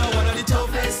 One of the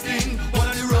toughest thing, one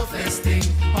of the roughest thing.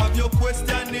 Have your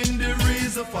questioning the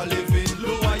reason for living.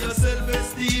 Lower your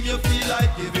self-esteem, you feel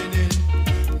like giving in.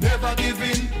 Never give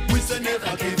in, we say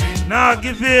never give in. Nah,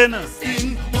 give in. One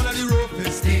of the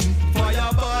roughest thing.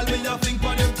 Fireball when you think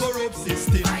on them corrupt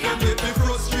system. You make me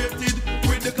frustrated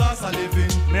with the cost of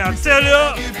living. May I tell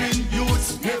you? Give in,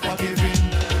 youths never give in.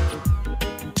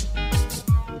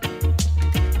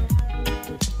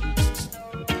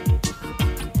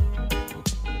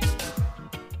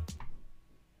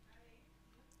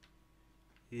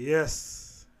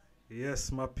 Yes.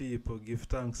 Yes, my people, give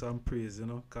thanks and praise, you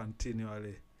know,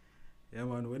 continually. Yeah,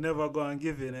 man, we never go and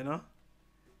give in, you know.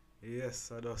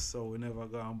 Yes, I just saw we never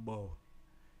go and bow.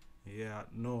 Yeah,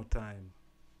 at no time.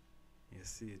 You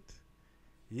see it.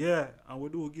 Yeah, and we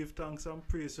do give thanks and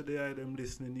praise to the item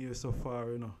listening here so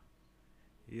far, you know.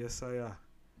 Yes, I am.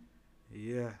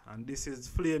 Yeah, and this is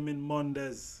Flaming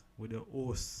Mondays with the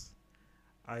hosts,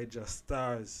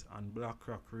 I-Jah-Stars and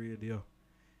Blackrok Radio.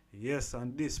 Yes,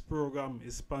 and this program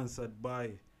is sponsored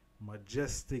by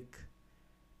Majestic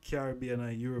Caribbean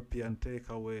and European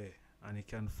Takeaway, and you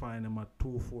can find them at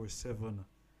 247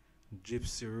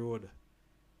 Gypsy Road,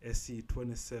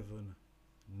 SE27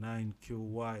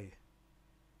 9QY.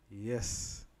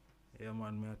 Yes, yeah,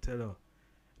 man, may I tell you,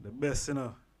 the best, you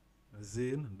know,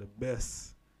 Zane, the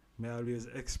best. May I always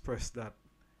express that.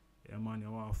 Yeah, man,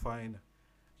 you want to find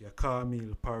your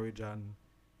cornmeal porridge and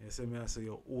you see me, I say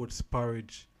your oats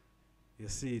porridge. You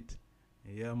see it?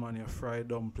 Yeah, man, your fried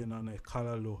dumpling and a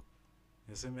callaloo.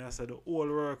 You see me, I say the whole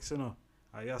works, you know.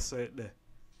 I just saw it there.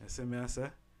 You see me, I say?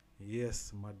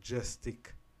 Yes,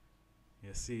 Majestic.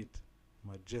 You see it?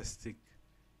 Majestic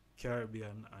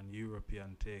Caribbean and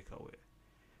European Takeaway.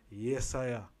 Yes, I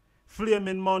am.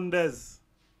 Flaming Mondays.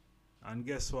 And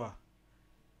guess what?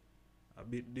 A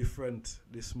bit different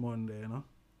this Monday, you know.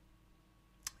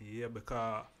 Yeah,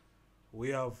 because we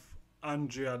have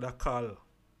Andreia Dacal.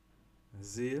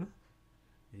 Zane.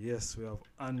 Yes, we have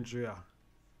Andreia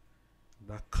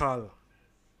Dacal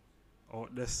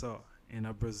out there, so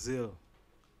in Brazil.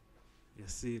 You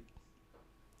see it?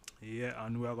 Yeah,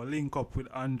 and we are going to link up with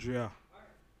Andreia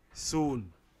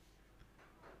soon.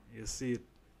 You see it?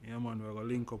 Yeah, man, we are going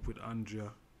to link up with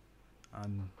Andreia.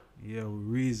 And yeah, we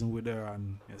reason with her.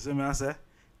 And you see me, I say?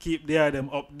 Keep the item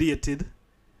updated.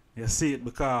 You see it?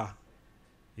 Because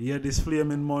yeah, this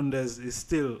Flaming Mondays is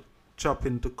still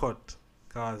chopping to cut.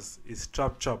 Because it's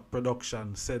Chop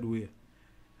production, said we.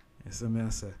 You see me, I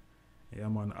say? Yeah,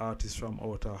 man, artist from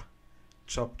outer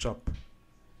Chop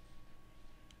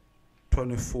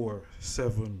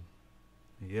 24/7.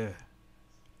 Yeah.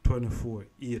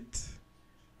 24/8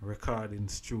 recording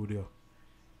studio.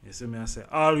 You see me, I say?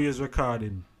 Always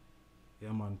recording.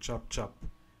 Yeah, man, Chop.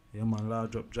 Yeah, man,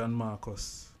 large up John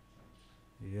Marcus.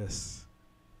 Yes.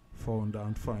 Founder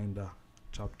and finder.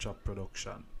 Chop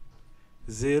production.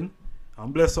 Zane,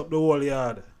 and bless up the whole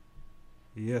yard.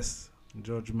 Yes.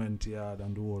 Judgment yard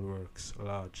and the whole works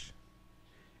large.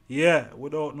 Yeah,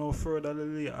 without no further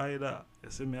delay either. You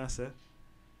see me, I say?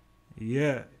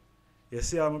 Yeah. You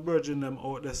see I'm virgin them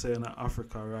out there saying in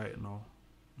Africa right now.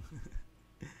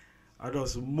 I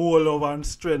just more love and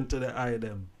strength to the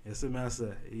item. You see me, I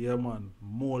say? Yeah, man.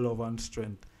 More love and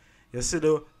strength. You see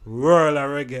the World of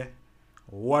Reggae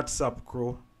WhatsApp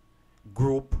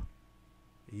group.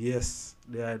 Yes,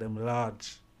 the item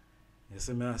large. You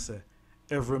see me, I say?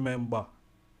 Every member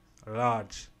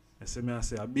large. You see me, I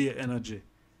say? A big energy.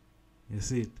 You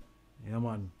see it? Yeah,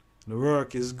 man. The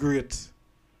work is great.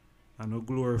 And we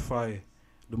glorify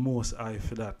the Most High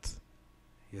for that.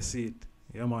 You see it?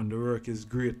 Yeah, man, the work is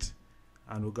great.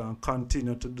 And we're going to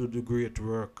continue to do the great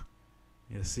work.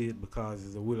 You see it because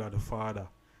it's the will of the Father.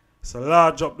 So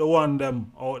large up the one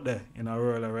them out there in a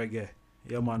world of reggae.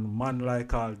 Yeah, man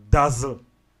like all Dazzle.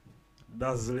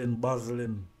 Dazzling,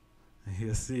 buzzling.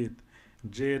 You see it.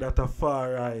 Jade at a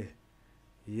far eye.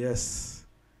 Yes.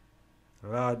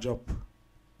 Large up.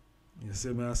 You see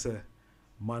me I say.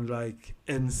 Man like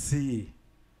NC.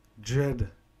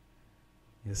 Dread.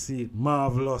 You see it.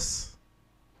 Marvelous.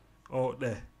 Out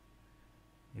there.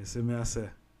 You see me I say.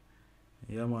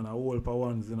 Yeah, man, a whole pa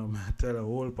ones, you know, me tell you,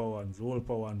 whole pa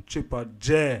one, Chipper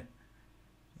J.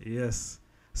 Yes.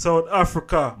 South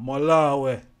Africa,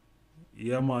 Malawi.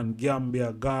 Yeah, man,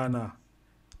 Gambia, Ghana,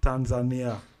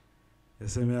 Tanzania. You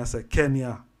see me I say,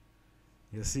 Kenya.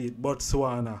 You see it,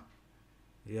 Botswana.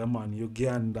 Yeah, man,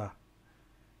 Uganda.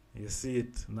 You see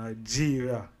it,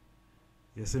 Nigeria.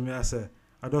 You see me I say,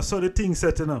 I just saw the thing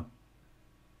set, you know.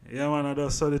 Yeah, man, I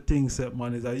just saw the thing set,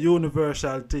 man. It's a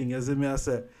universal thing. You see me I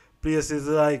say, places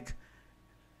like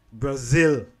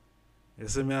Brazil, you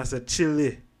see me I say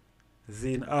Chile,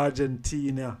 in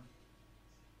Argentina,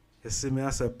 you see me I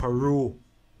say Peru,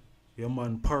 yeah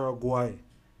man, Paraguay,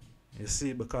 you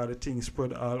see because the thing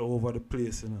spread all over the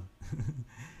place, you know.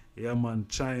 Yeah man,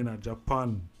 China,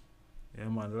 Japan, yeah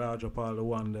man, large up all the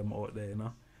one them out there, you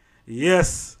know.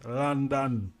 Yes,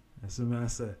 London, you see me I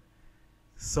say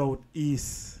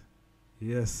Southeast,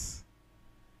 yes,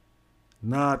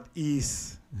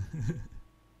 Northeast.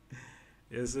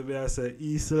 You see me I say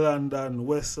East London,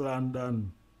 West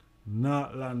London,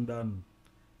 North London.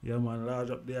 Yeah man,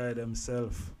 large up the eye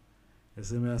themselves. You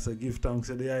see me I say give thanks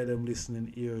to the eye them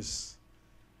listening ears.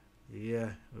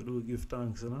 Yeah, we do give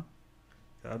thanks, you know.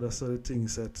 I just saw the thing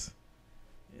set.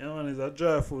 Yeah man, it's a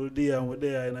joyful day and we're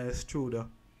there in a studio.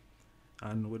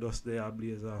 And we just there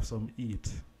blaze off some eat.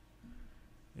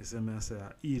 You see me I say,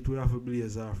 eat we have to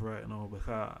blaze off right now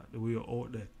because the way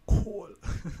out there cold.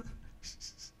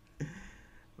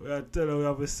 We are telling we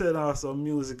have to send out some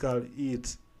musical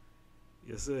eat.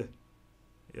 You see?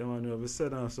 Yeah man, we have to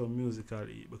send out some musical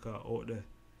eat because out there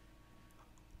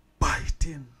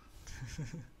biting.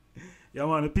 Yeah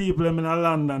man, the people in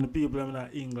London, the people in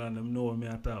England, them know what me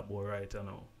I talk about right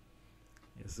now.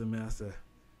 You see me I say,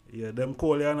 yeah, them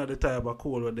cold are not the type of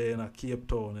cold where they in Cape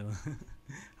Town, you know.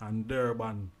 And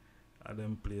Durban at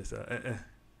them place. A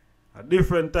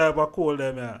different type of cold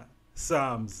them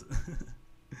Psalms.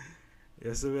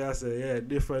 You see me I say, yeah,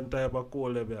 different type of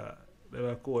cold them They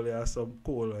are cold, they are some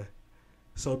cold.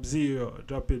 Sub-zero,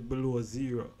 drop it below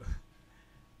 0.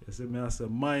 You see me I say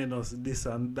minus this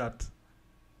and that.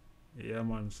 Yeah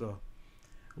man, so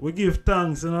we give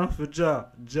thanks, you know, for Jah.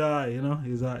 Jah, you know,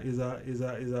 is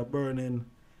a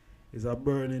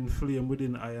burning flame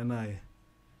within I and I.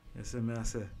 You see me I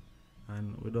say.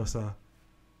 And we just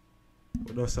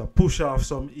push off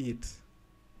some heat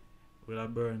with a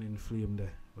burning flame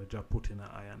there. We just put in an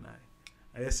eye and eye.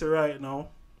 And you see right now,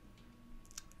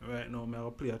 I'm going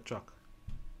to play a track.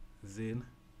 Zane.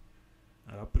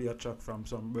 I'll play a track from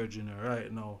some virgin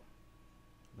right now.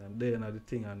 Then they know the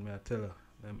thing and me I tell her,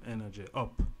 them energy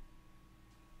up.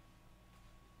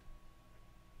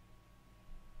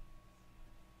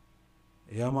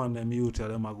 Yeah man, them youth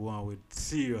them are going with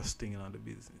serious thing in the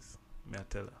business. Me I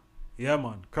tell her. Yeah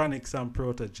man, Chronixx and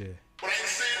Protege.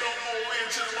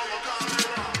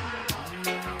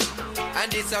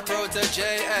 And it's a Protege,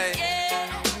 eh? Yeah.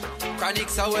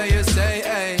 Chronixx how where you say,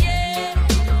 eh? Yeah.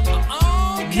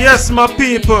 Yes my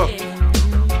people.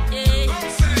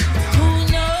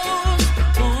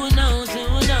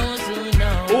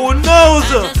 Who knows?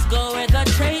 I just go where the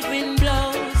trade wind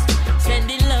blows,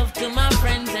 sending love to my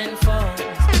friends and foes.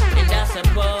 And I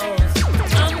suppose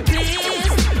I'm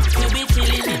pleased to be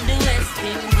chilling in the West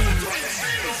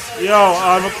Indies. Yo,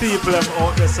 all the people them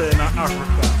out there saying in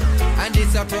Africa. And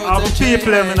it's a Protege. All the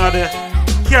people them in the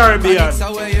Caribbean.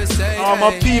 All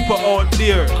my people out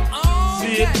there.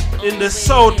 See in the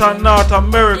South and North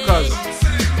Americas.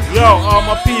 Yo, all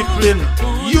my people in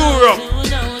Europe.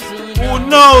 Who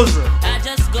knows?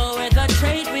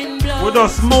 We're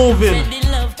just moving.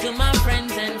 Love to my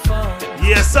friends and foes.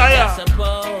 Yes, I am.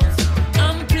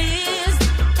 I'm pleased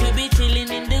to be chilling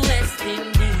in the West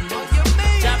Indies.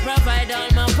 Jah provide all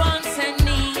my wants and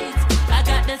needs. I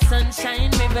got the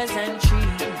sunshine, rivers and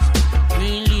trees.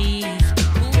 Green leaves.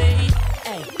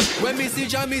 Hey. When me see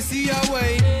Jah, me see a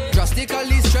way.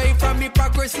 Drastically straight from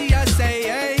hypocrisy, I say,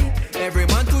 hey. Every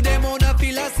man to them own a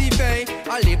philosophy.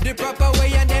 I live the proper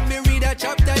way and then me read a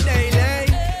chapter daily.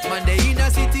 Man, they in a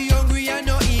city hungry and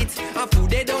no eat. And food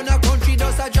they down a country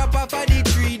does a drop off of the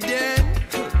tree then.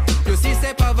 You see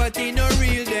say poverty no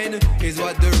real then. Is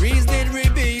what the reason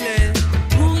revealing.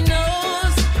 Who knows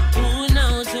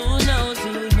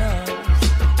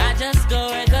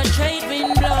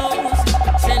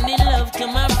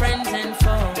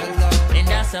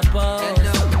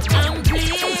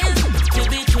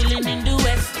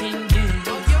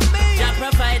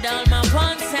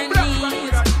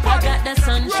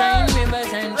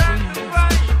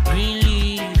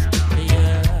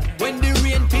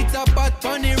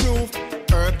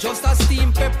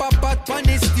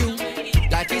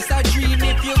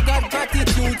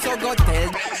so go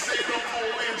tell.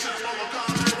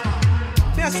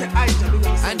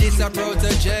 And this a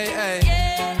protege, eh?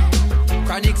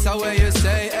 Chronixx are where you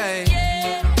say, eh?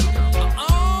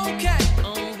 Okay.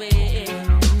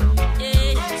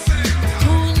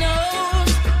 Who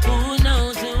knows?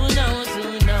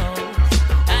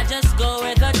 I just go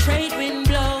where the trade wind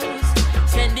blows,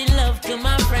 sending love to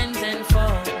my friends and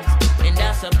foes. And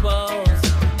I suppose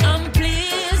I'm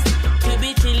pleased to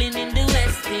be chilling in the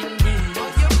West Indies.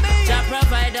 Jah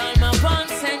provide all my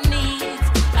wants and needs.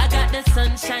 I got the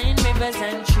sunshine, rivers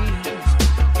and trees.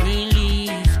 Green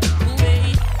leaves,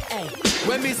 hey.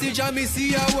 When me see Jah, me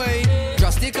see a way.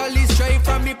 Drastically straight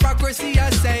from hypocrisy, I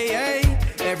say, hey.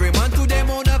 Every man to them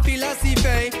own a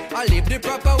philosophy. I live the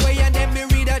proper way and then me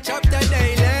read a chapter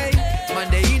daily. Man,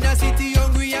 they in a city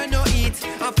hungry and no eat.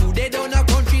 And food they down a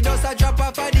country does a drop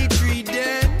off of the tree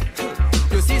then.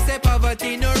 You see say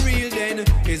poverty no real then.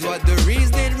 Is what the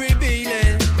reason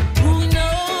revealing. Who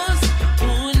knows?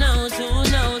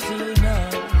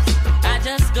 I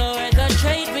just go where the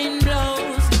trade wind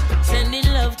blows, sending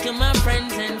love to my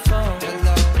friends and foes.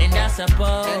 And I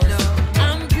suppose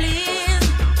I'm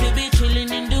pleased to be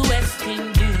chilling in the West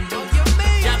Indies.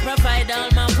 Jah provide all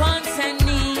my wants and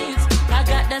needs. I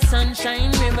got the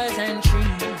sunshine, rivers and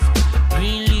trees.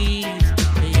 Green leaves,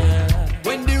 yeah.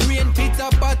 When the rain pits a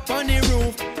pot on the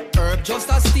roof, herb just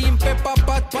a steam pepper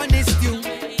pot on the stew.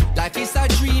 Life is a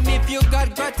dream if you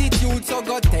got gratitude. So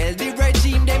go tell the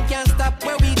regime them can't stop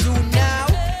what we do now.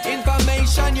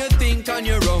 Information you think on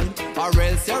your own, or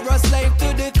else you're a slave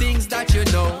to the things that you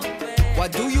know.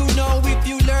 What do you know if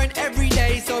you learn every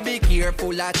day? So be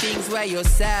careful of things where you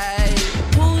say.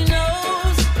 Who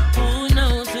knows?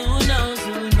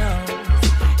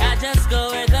 I just go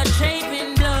where the trade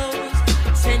wind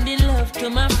blows, sending love to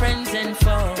my friends and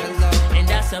foes. And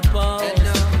I suppose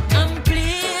I'm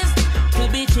pleased to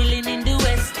be chilling in the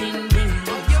West Indies.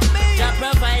 Jah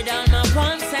provide all my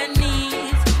wants and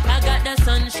needs. I got the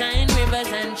sunshine,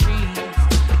 rivers and trees.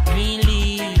 Green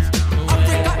leaves.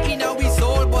 Africa in our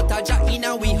soul, but a Jah in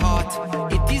our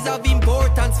heart. It is of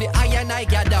importance for I and I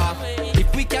gather.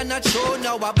 If we cannot show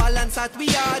now a balance that we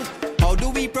had, how do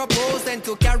we propose then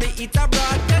to carry it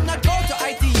abroad? Cannot go to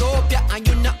Ethiopia and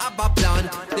you not have a plan.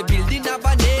 The building of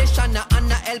a nation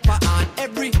and a helper on.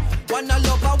 Every one a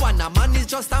lover, one a man is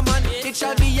just a man. It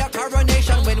shall be a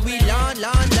coronation when we land.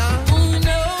 Who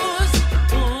knows?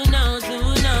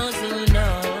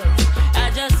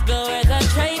 I just go where the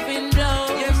trade wind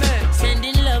blows,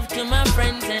 sending love to my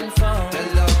friends and foes.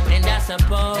 And I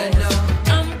suppose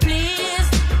I'm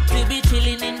pleased to be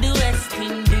chilling in the West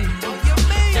Indies.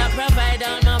 Jah provide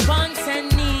all my wants and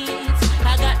needs.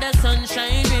 I got the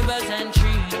sunshine, rivers and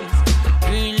trees.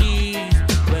 Green leaves,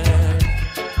 well.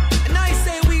 And I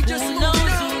say we just move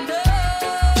on.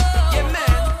 Yeah,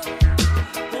 man.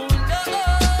 Who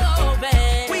knows,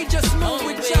 babe? We just move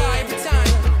with Jah every time.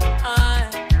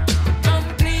 I'm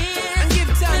pleased and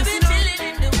give thanks, to be chilling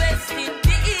in the West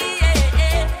Indies.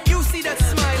 You see that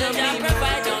smile on Jah me,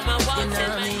 provide all my wants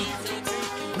and my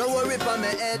needs. No worry for my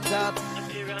head top,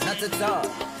 not at all.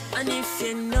 And if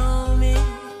you know me,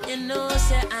 you know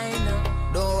say I know.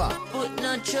 No, put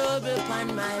no trouble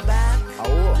upon my back.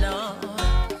 Oh. No,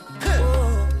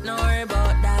 no worry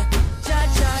about that. Jah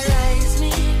rise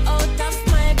me out of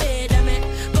my bed. I mean,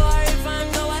 go river and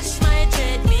go wash my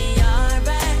dread. Me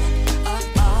alright,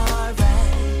 alright.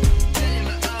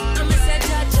 I'ma say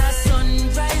Jah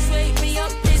sunrise wake me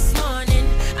up this morning,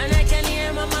 and I can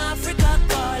hear Mama Africa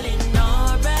calling.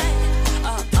 Alright,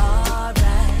 alright.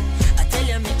 I tell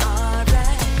you me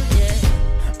alright,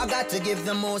 yeah. I got to give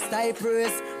the most high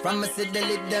praise. From me see the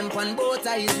lid them on both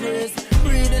eyes raised.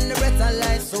 Breathing the breath of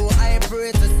life, so I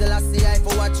pray to still I see I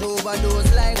for watch over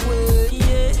those like we.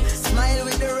 Yeah. Smile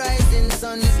with the rising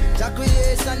sun. Jah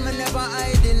creation me never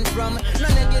hiding from. No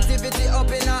negativity up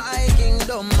in a high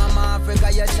kingdom. Mama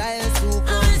Africa, your child to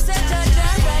come. I'ma say Jah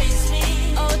rise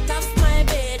me out of my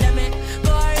bed. I mean,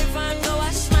 go river and go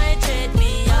wash my dread.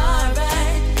 Me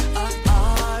alright,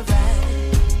 alright.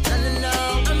 No.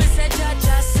 I'ma say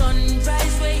Jah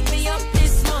sunrise wake me up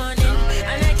this morning,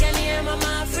 and I can hear Mama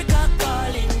Africa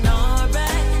calling.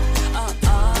 Alright,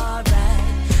 alright.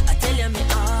 I tell you me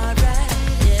alright,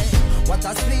 yeah. What a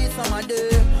sweet summer day.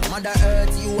 Mother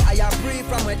Earth, you I are free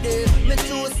from a day. Me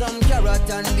choose some carrot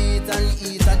and beet and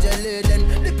eat a jelly. Then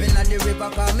dip in the river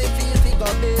cause me feel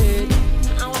figure big.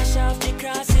 I wash off the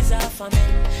crosses off of me.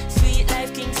 Sweet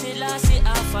life King Selassie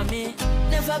off of me.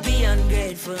 Never be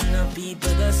ungrateful, no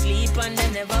people go sleep and they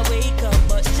never wake up.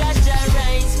 But Jah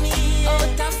rise me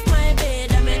out of my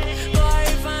bed. I mean, go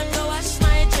river and go wash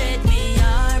my dread. Me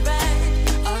alright,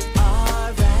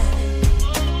 alright.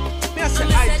 Me I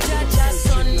say Jah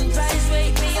sun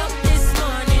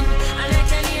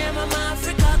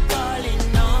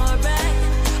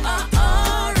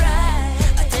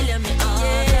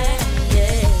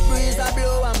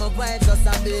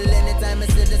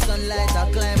sunlight, I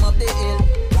climb up the hill.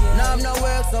 Now I'm no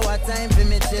work, so I time for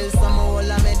me chill. Some whole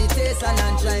a meditation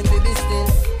and trying to be still.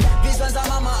 Visions of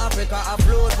Mama Africa I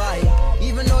float by.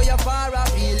 Even though you're far, I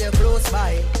feel you're close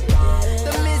by.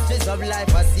 The mysteries of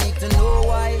life I seek to know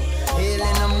why.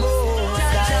 Hailing the most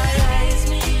high. Rise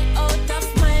me out of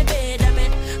my bed, I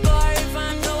bet go river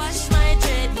and go wash my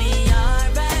dread. Me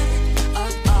alright,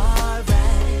 alright.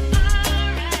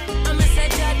 I'ma say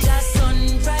Jah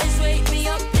sunrise, wake me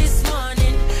up this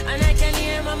morning, and I can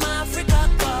hear Mama Africa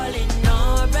calling.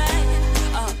 Alright,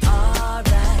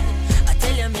 alright. I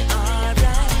tell you me alright,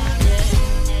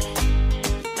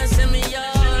 yeah. I say me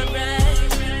alright.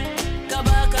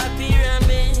 Kabaka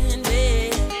pyramid,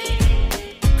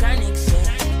 Chronixx,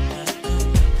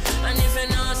 and if you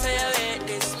know say I wait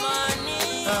this morning.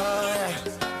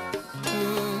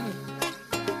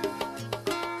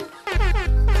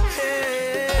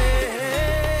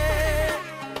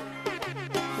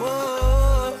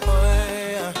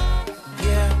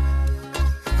 Yeah,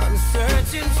 I'm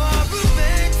searching for a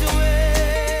better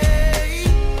way.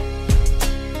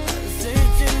 I'm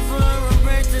searching for a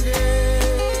better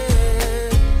day.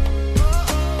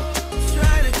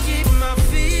 Try to keep my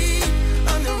feet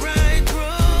on the right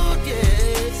road,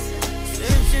 yes.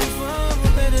 Searching for a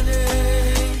better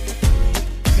day.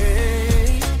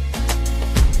 Hey,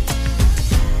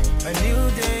 a new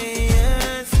day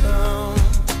has come,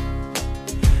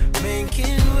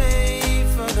 making way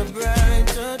for the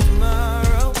brighter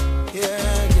tomorrow.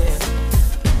 Yeah, yeah.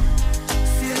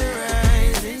 See the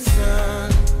rising sun,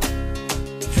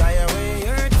 dry away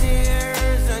your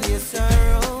tears and your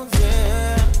sorrows.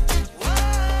 Yeah.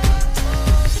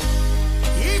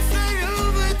 It's not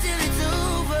over till it's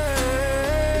over.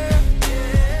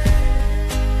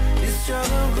 The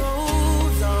struggle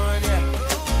goes on. Yeah.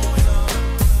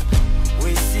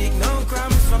 We seek no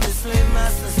crumbs from the slave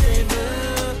master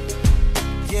stable.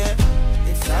 Yeah,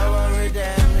 it's our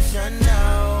redemption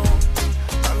now.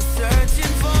 I'm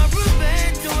searching for a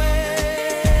better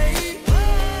way.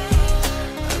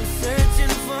 I'm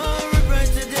searching for a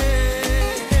brighter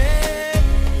day.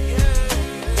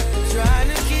 Trying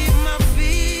to keep my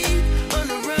feet on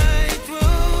the right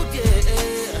road, yeah.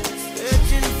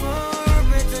 Searching for a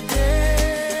better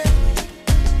day.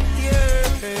 Yeah.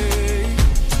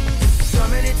 So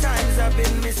many times I've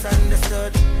been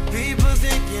misunderstood. People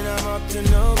thinking I'm up to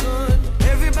no good.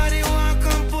 Everybody want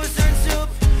come push and shove.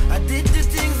 I did the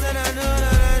things that I know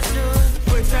that I should.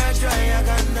 But I try, I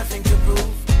got nothing to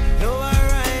prove. No,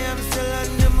 I'm still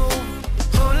on the move.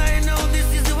 All I know, this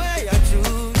is the way I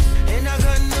choose, and I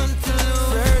got none to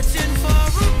lose. Searching for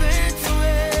a better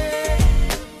way.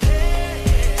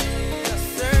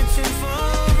 Searching for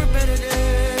a better day.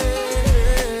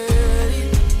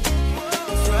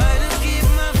 Try to keep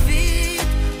my feet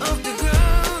off the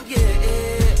ground, yeah.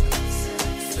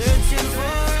 Searching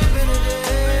for a better day.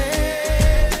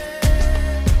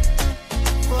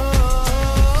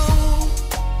 Whoa.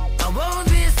 I won't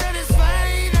be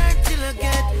satisfied until I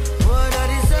get what I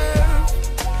deserve.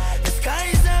 The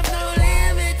skies have no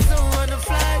limit, so I wanna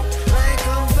fly like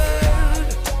a bird.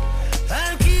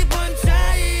 I'll keep on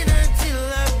trying until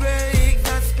I break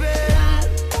that spell.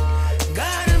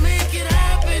 Gotta make it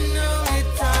happen all the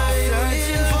time.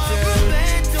 Searching for a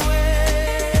better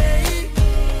way.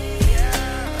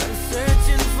 I'm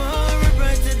searching for a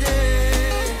brighter day.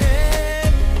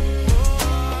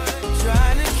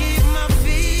 Trying to keep my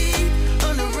feet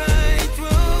on the right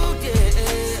road,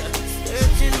 yeah.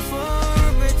 Searching for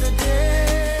a better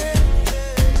day.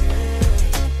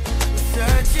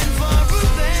 Searching for a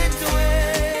better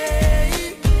way.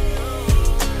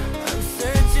 I'm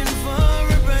searching for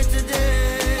a brighter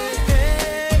day.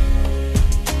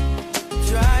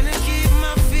 Trying to keep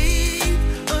my feet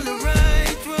on the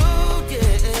right road,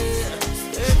 yeah.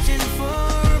 Searching for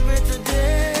a better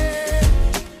day.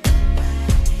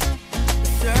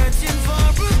 Searching for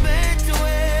a better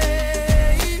way.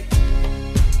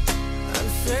 I'm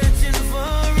searching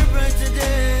for a brighter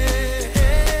day.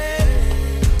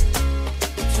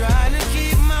 Trying to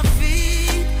keep my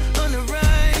feet on the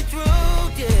right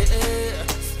road, yeah.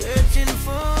 Searching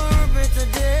for a better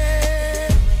day.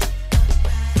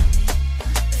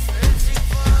 Searching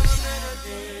for a better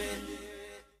day.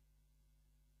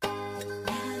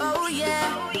 Oh yeah,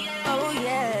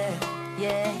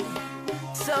 yeah.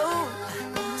 So,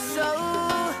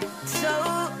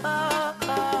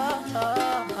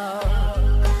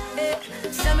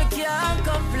 some can't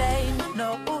complain, no.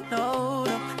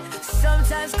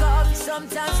 Sometimes coffee,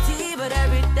 sometimes tea, but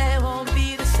every day won't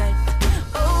be the same.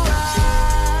 Oh, I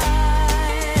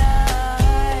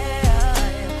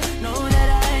know that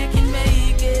I can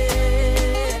make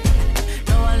it.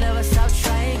 No, I'll never stop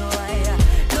trying. Oh, I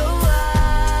know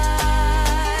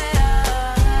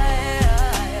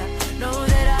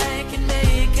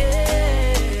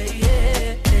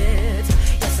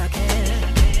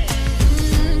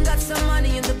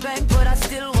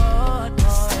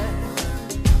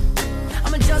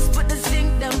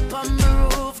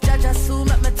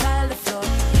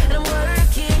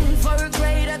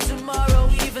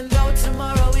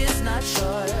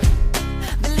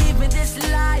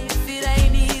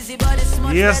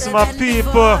Yes, my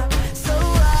people.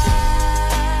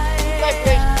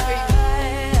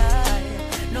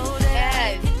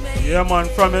 Yeah, man,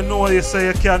 from you know you say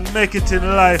you can make it in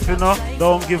life, you know.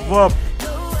 Don't give up.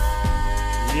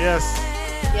 Yes,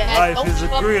 life is the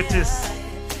greatest.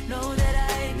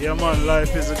 Yeah, man,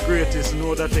 life is the greatest.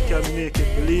 Know that you can make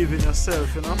it. Believe in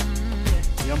yourself, you know.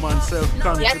 Yeah, man,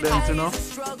 self-confident, you know.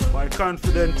 By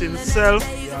confident in self,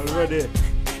 you already,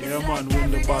 yeah, man,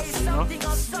 win the battle, you know.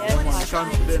 Yeah, man,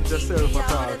 confident yourself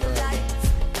at all times.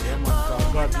 Yeah, man,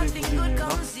 because God lives within you, you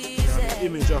know. The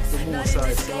image of the Most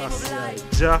High, Selassie,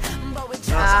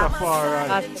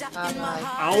 Ijah-Stars.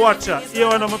 And watch out, here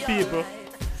one of my people.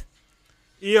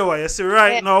 Here what you see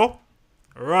right now.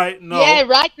 Right now. Yeah,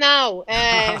 right now.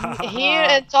 Here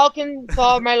and talking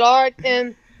for my Lord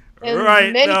and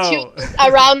right many now. children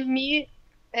around me.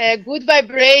 Good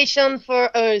vibration for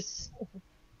us.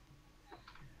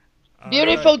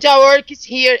 Beautiful right. work is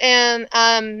here and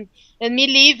me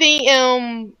living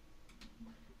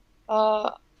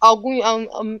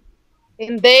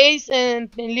in days and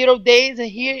in little days and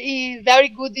here is very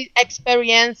good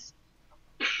experience.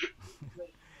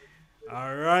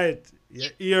 All right, you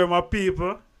hear my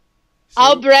people. So,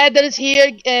 our brothers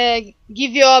here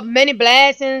give you many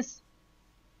blessings.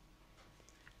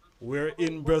 We're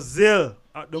in Brazil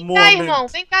at the Vem cá, moment. irmão,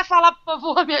 vem cá falar, por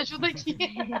favor, me ajuda aqui.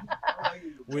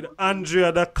 With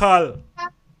Andreia Dacal.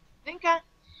 Vem cá.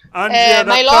 Andreia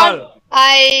my Dacal. Lord,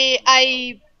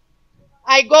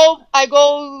 I go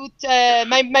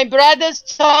my brothers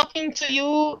talking to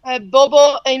you,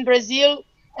 Bobo in Brazil,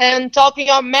 and talking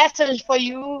a message for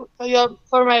you,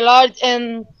 for my Lord,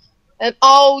 and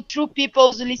all true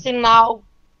people listening now.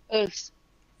 Us.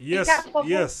 Yes,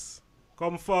 yes.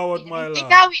 Come forward, my Lord. Vem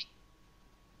cá,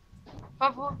 por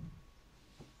favor.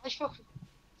 Acho que eu...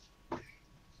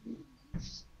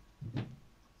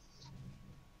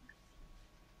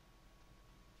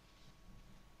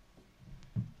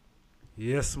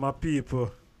 Yes, my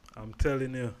people, I'm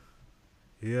telling you.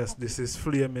 Yes, this is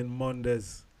Flaming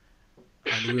Mondays.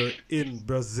 And we're in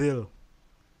Brazil.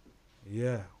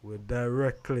 Yeah, we're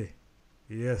directly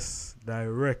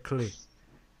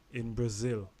in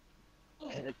Brazil.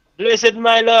 Blessed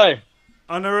my Lord.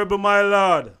 Honorable my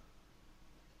Lord.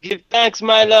 Give thanks,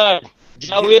 my Lord.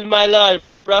 Jah will, my Lord.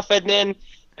 Prophet and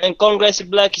Congress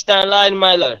Blackstar line,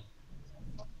 my Lord.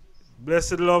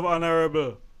 Blessed love,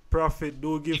 Honorable. Prophet,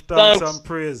 do give thanks and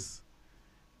praise.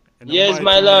 Yes,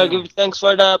 my Lord, give thanks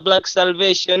for the black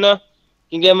salvation, no?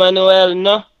 King Emmanuel,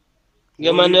 no? King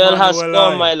Emmanuel has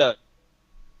come, my Lord.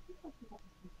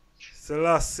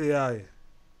 Selassie.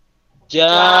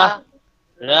 Ijahstars.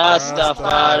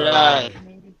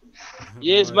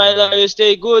 Yes, my Lord, you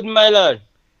stay good, my Lord.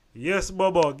 Yes,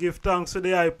 Bobo, give thanks to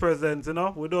the high presence, you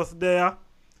know, with us there.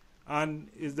 And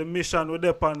is the mission with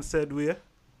the pan said we.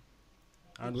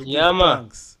 And we give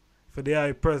thanks for the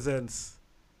high presence.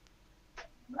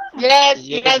 Yes,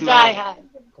 I have.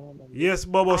 Yes,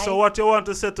 Bobo. So what you want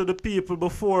to say to the people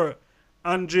before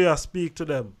Andreia speak to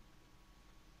them?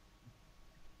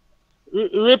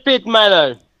 Repeat, my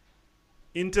Lord.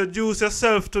 Introduce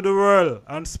yourself to the world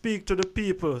and speak to the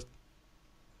people.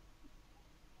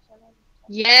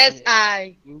 Yes,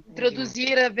 I.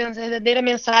 Introduzir a verdadeira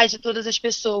mensagem a todas as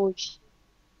pessoas.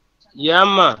 Yeah,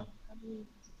 man.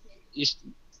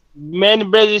 Many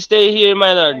brothers stay here,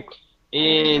 my Lord,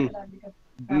 and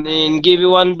give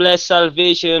you one blessed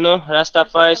salvation, you know,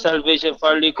 Rastafari salvation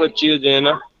for little children, you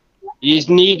know. His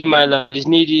need, my Lord, his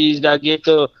need is that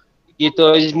ghetto,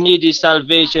 his need is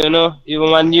salvation, you know.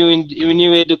 Even one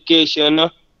new education, you know.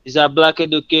 It's a black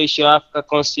education, Africa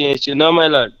conscience, you know, my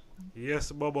Lord.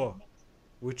 Yes, Bobo,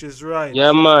 which is right.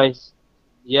 Yeah, man.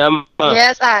 Yeah, man.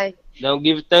 Yes, I. Now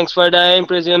give thanks for the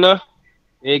Empress, you know.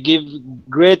 They give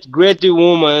great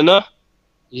woman, you know.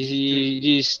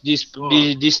 This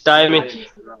time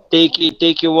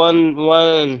take you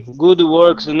one good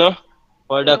works, you know,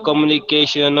 for the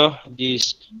communication, you know,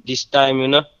 this time, you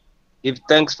know. Give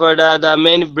thanks for the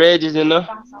many bridges, you know.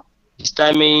 This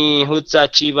time Hoods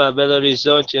achieve a better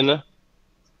result, you know.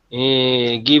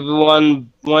 Give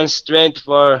one strength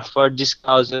for this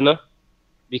cause, you know.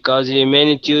 Because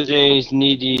many children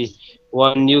need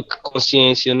one new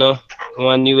conscience, you know,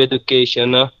 one new education,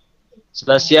 you know.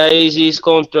 Selassie is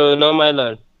control, no, my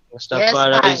Lord.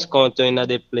 Rastafari is control in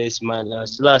other place, my Lord.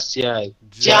 Selassie.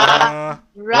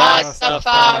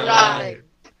 Rastafari.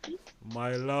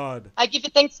 My Lord. I give you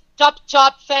thanks,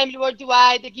 Chop family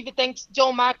worldwide. I give you thanks,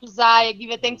 John Marcus. I give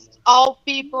you thanks, all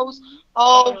peoples,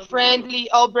 all friendly,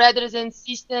 all brothers and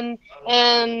sisters,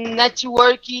 and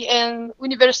networking and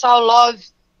universal love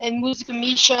and music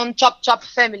mission, Chop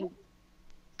family.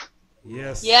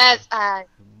 Yes. Yes, I.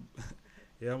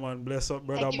 Yeah, man, bless up,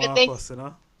 brother I give it Marcus, you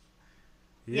know.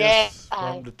 Yes,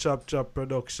 from the Chop Chop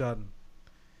production.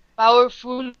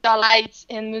 Powerful lights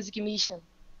and music mission.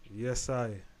 Yes,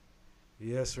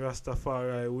 Yes,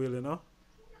 Rastafari will, you know,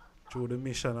 through the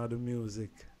mission of the music.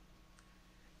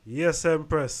 Yes,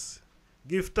 Empress.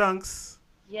 Give thanks.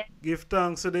 Yeah. Give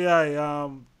thanks to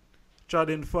the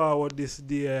treading forward this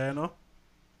day, you know.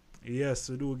 Yes,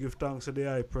 we do give thanks to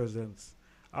the presence.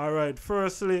 Alright,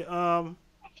 firstly,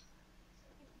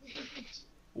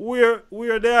 where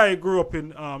the grew up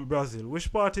in Brazil?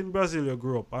 Which part in Brazil you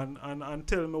grew up? And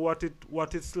tell me what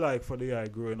it's like for the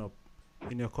growing up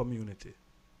in your community.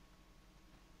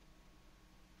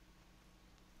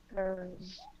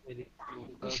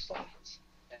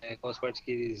 Qual esporte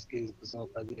que eles costumam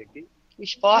fazer aqui? O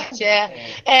esporte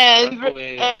é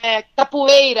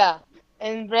capoeira.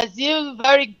 In Brazil,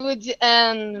 very good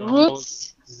and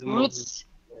roots movement.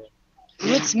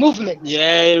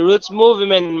 Yeah, roots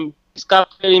movement is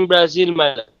capoeira in Brazil,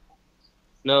 man.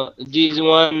 No, this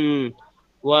one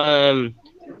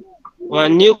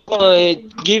new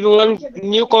give one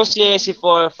new conscience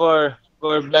for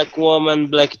black woman,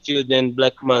 black children,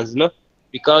 black men, no?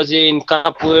 Because in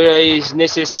capoeira is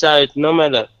necessary, no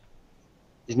matter.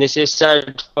 It's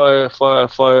necessary for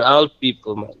all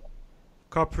people, man.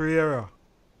 Capoeira.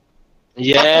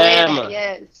 Yeah, Capoeira, man.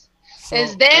 yes.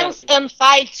 It's dance and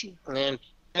fighting.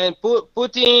 And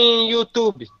put in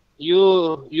YouTube.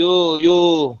 You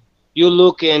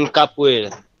look in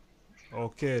capoeira.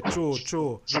 Okay,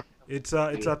 true. It's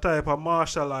a type of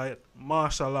martial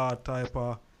art type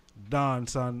of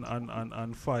dance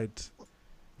and fight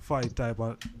type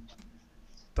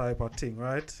of thing,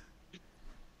 right?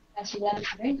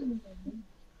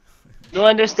 No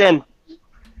understand.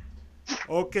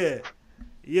 Okay.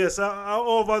 Yes, I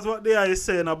over what they are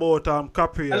saying about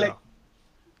capoeira.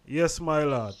 Yes, my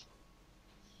lord.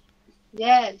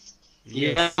 Yes.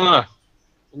 Yes.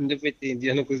 Repeating,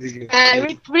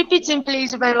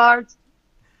 please, my lord.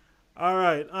 All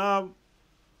right.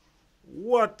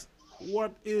 What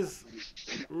is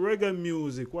reggae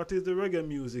music? What is the reggae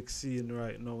music scene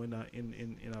right now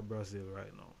in Brazil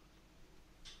right now?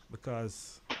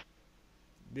 Because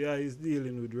there is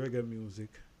dealing with reggae music.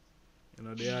 You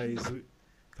know, there is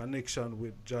connection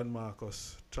with John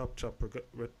Marcus Chop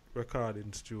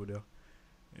recording studio.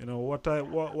 You know, what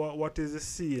is the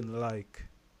scene like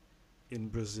in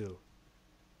Brazil?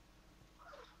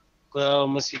 Qual a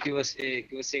música que você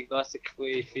gosta que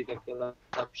foi feita pela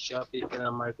Top Shop e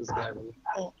pela Marcus Garden?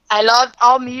 I love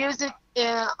all music.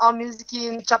 All music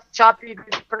in Chop Chop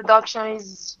production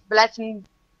is blessing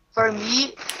for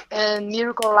me and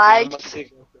miracle like.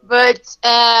 But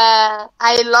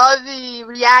I love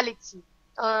reality.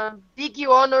 Big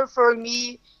honor for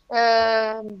me.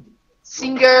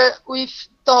 Singer with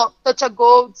Touch a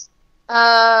Gold.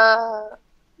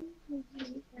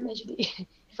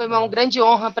 Foi uma grande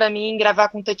honra para mim gravar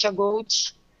com Touch a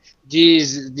Gold.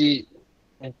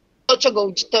 Touch a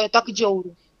Gold, toque de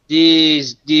ouro.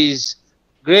 This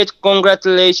great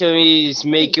congratulations is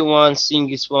make you want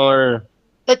sing for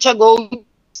Touch a Gold.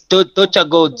 Touch a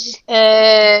Gold.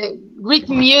 Great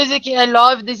music, I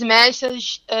love this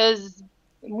message. É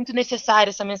muito necessária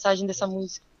essa mensagem dessa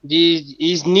música. This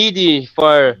is needed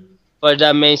for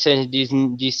the message this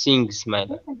sings, my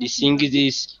lord. This sings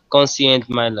is conscient,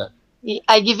 my lord.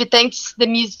 I give thanks the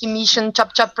music mission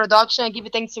Chop Chop production. I give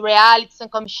thanks to reality, Sun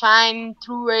Come Shine,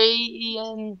 True Ray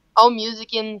and all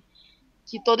music and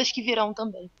que todas que virão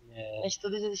também. Mas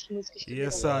todas as músicas que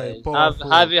yes,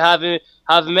 virão.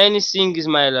 Have many things,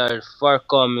 my lord, for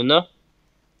come, no?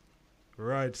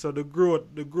 Right. So the growth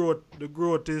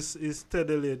is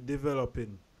steadily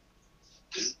developing.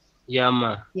 Yeah,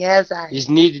 man. Yes, It's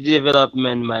need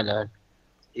development, my lord.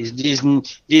 Is this new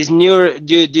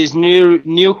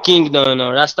kingdom,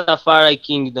 no? Rastafari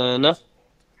kingdom, no?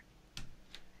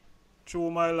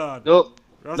 True, my lord. No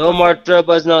more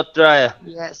troubles, no trial.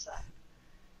 Yes.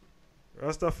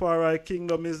 Rastafari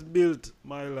kingdom is built,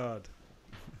 my lord.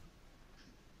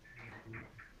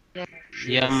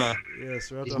 Yeah, man.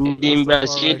 Yes, in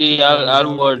Brazil,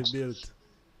 all words. Built.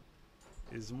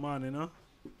 It's man, you know?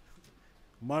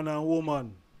 Man and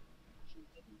woman.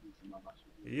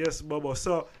 Yes, Bobo.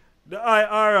 So, the eye,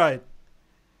 alright.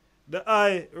 The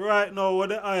eye, right now, what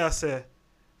the eye say?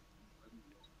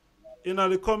 You know,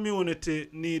 the community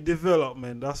need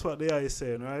development. That's what the eye is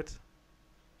saying, right?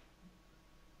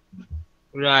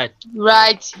 Right.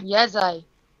 Yes, I.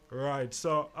 Right.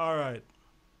 So, alright.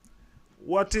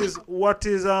 What is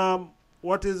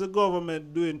the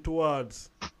government doing towards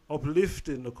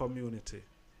uplifting the community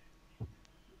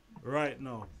right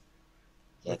now?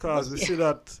 Because we see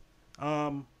that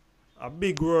a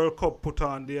big World Cup put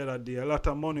on the other day. A lot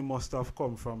of money must have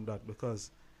come from that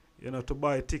because, to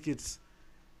buy tickets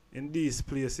in these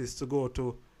places to go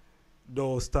to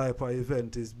those type of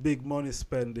events is big money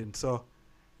spending. So,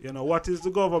 what is the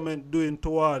government doing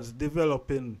towards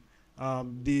developing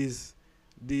these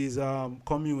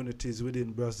communities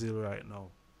within Brazil right now?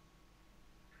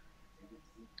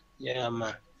 Yeah,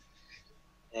 man.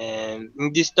 And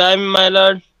in this time, my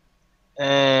lord,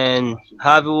 and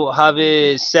have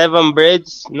a 7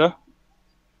 breads, no?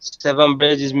 7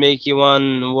 breads is making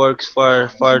one works for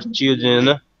children,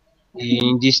 no?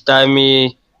 In this time,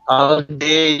 all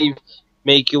day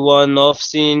make one off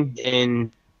scene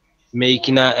and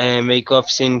making make off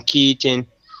scene kitchen,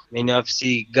 make off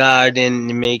scene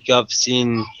garden, make off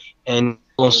scene and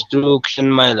construction,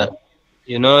 my lord.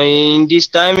 In this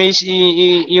time is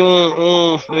in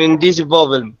this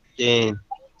bubble,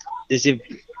 this is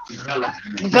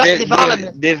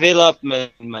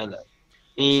development, my lord,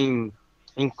 in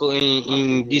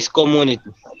this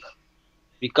community,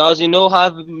 because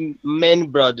have many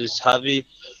brothers, have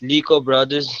Lico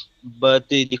brothers, but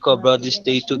the Lico brothers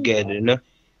stay together,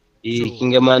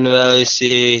 King Emmanuel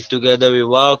say together we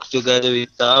walk, together we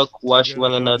talk, wash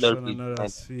one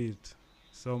another's feet.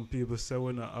 Some people say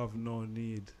we don't have no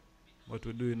need, but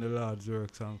we're doing the Lord's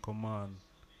works and command.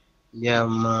 Yeah,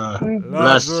 man.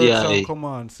 Lord's works and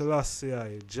command.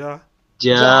 Selassie, Jah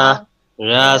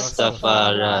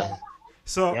Rastafari.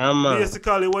 So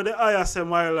basically, what the I say,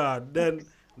 my lord, then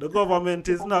the government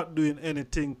is not doing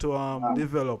anything to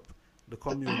develop the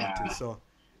community. So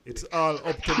it's all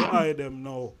up to the I them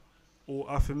now who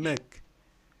have to make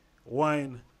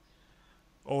wine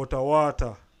out of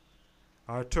water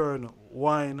or turn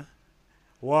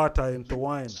water into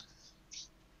wine.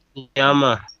 Yeah,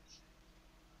 man.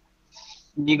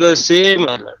 You go say,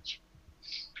 my lord.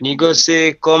 You go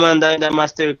say, Commandant the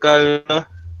Master Call.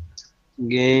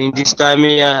 In this time,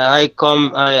 I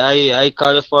call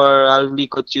for all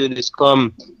Lico students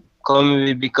come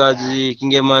because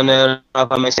King Emmanuel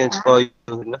have a message for you.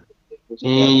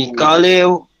 He call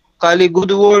it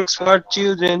good works for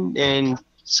children and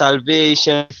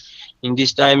salvation. In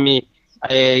this time,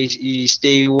 I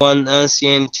stay one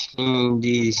ancient in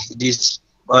this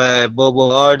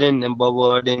Bobo Orden and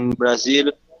Bobo Orden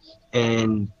Brazil,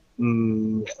 and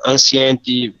ancient,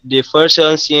 the first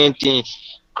ancient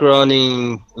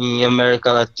Chronixx in America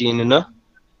Latina,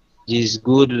 this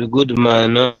good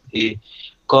man, he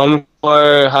come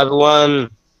for have one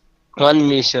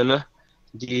mission,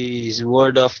 this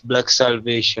word of black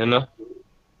salvation,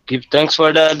 give thanks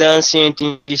for the ancient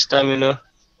in this time,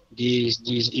 this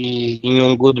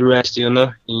in good rest, in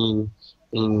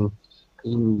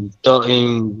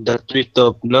the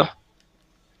treetop,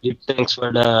 give thanks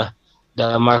for the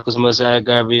Marcus Mosiah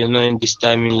Garvey, in this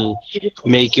time he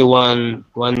make you one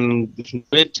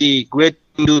great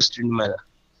industry, man.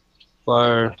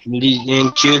 For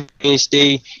leading children,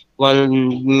 stay one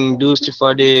industry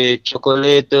for the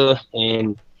chocolate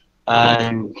and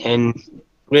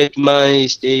great man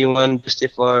stay one industry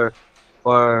for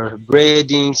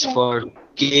breadings, for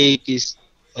cakes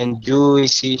and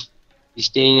juicy.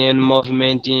 Staying in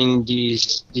movement in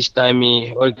this time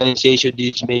organization,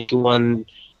 this make one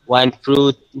wine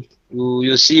fruit.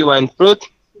 You see wine fruit?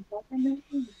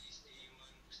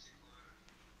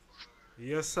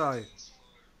 Yes, I.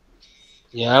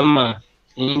 Yeah, man.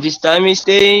 In this time, he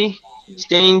stay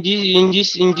in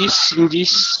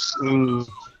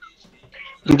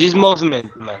this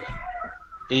movement, man.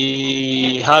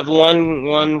 He have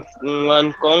one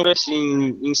congress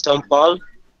in São Paulo,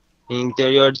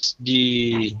 interior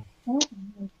the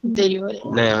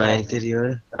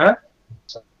interior. Huh?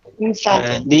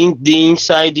 Inside. The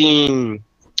inside in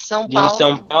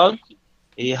São Paulo.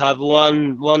 He have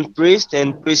one priest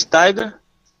and priest tiger.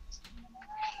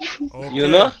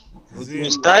 Okay.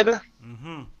 Priest tiger.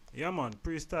 Yeah, man,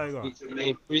 priest tiger.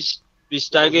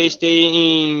 Priest tiger stay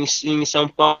in São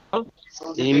Paulo.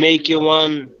 They make you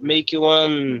one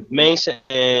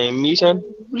mission.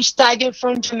 Priest tiger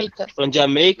from Jamaica. From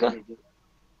Jamaica.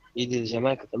 It is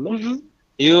Jamaica,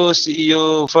 You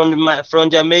from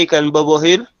Jamaica and Bobo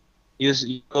Hill.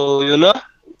 You know?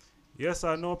 Yes,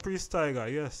 I know Priest Tiger,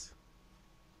 yes.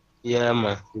 Yeah,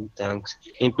 man. Thanks.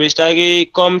 In Priest Tiger,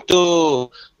 come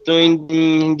to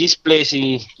in this place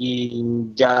in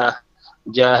in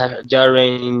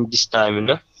this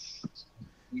time,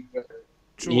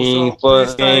 True, so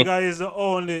Priest Tiger is the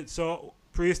only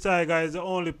Priest Tiger is the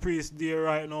only priest there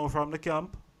right now from the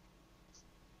camp?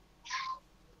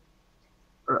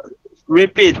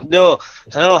 Repeat, no.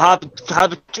 Have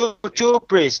two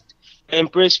priests.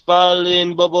 And Priest Paul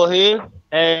in Bobo Hill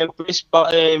and Priest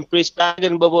Tag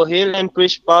and Bobo Hill and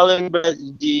Priest Paul and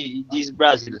this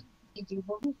Brazil.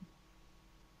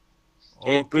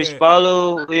 And Priest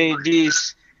Paulo,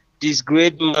 this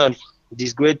great man,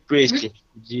 this great priest,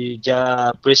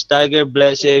 the Priest Tiger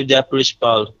bless the Priest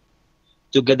Paul,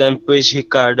 together and Priest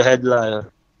Ricardo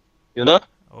headliner, you know?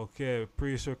 Okay,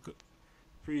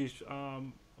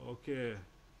 okay,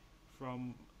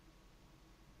 from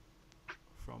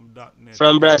that net.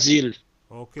 From Brazil.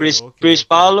 Okay, Priest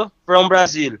Paulo from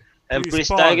Brazil and Priest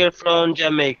Paul. Tiger from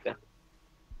Jamaica.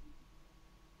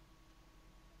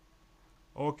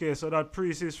 Okay, so that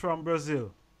priest is from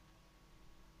Brazil.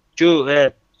 Two,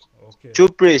 okay. Two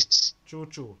priests. Two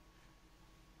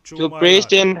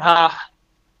priests and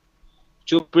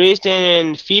two priests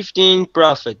and 15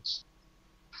 prophets.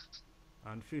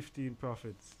 And 15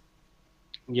 prophets.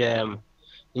 Yeah.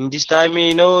 In this time,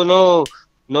 no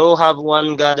have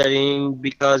one gathering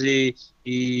because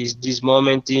this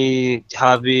moment I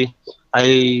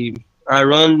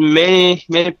run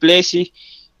many places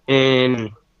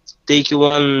and take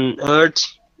one earth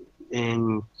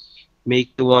and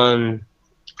make one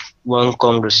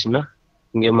congress, you know.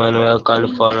 Emmanuel call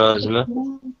for us, you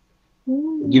know.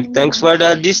 Give thanks for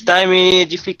that. This time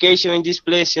edification in this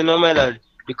place, you know, my Lord,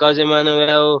 because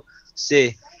Emmanuel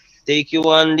say, take you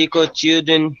one little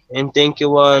children and take you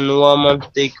one woman,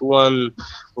 take one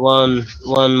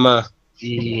man.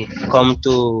 He come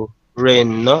to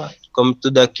reign, no? Come to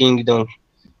the kingdom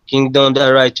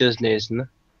the righteousness, no?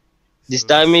 This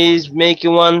time is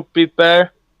making one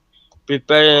prepare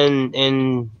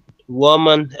and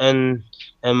woman and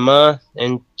man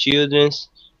and children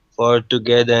for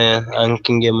together and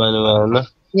King Emmanuel, no?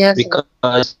 Yes.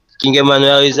 Because King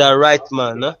Emmanuel is a right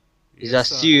man, no? He's a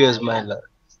serious man, Lord.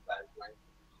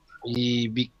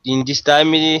 In this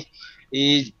time he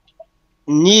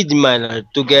need, my Lord,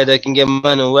 together King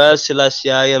Emmanuel, Selassie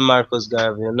and Marcus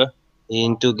Garvey, you know?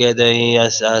 In together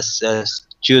as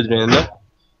children, you know?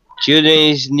 Children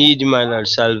is need, my Lord,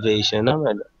 salvation, no,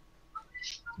 my Lord?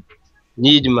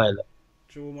 Need, my Lord.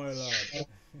 True, my Lord.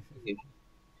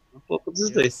 What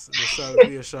is yes, the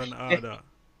salvation order.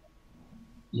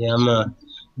 Yeah, man.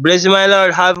 Bless my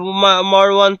Lord. Have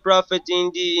more one prophet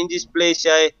in this place.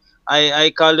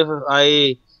 I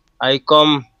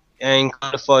come and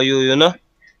call for you. You know.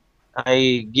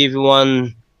 I give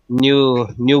one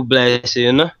new blessing.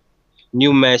 You know.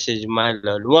 New message, my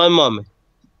Lord. One moment.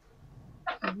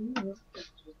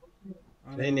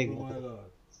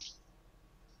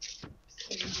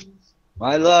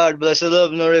 My Lord, blessed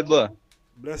love, honorable.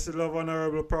 Blessed love,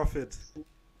 honorable prophet.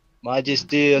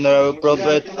 Majesty, honorable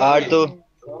prophet Arthur,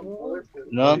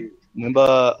 no, member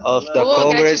of the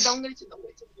Congress.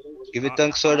 Give you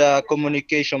thanks for the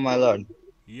communication, my Lord.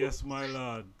 Yes, my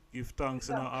Lord. Give thanks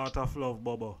in the heart of love,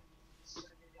 Bobo.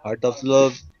 Heart of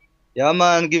love. Yeah,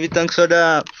 man. Give you thanks for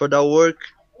the work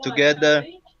together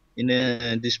in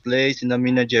this place in the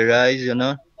Minas Gerais, you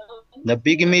know. The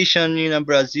big mission in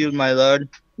Brazil, my Lord.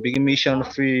 Big mission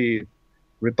of free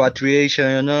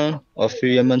repatriation, you know, of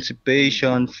free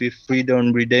emancipation, free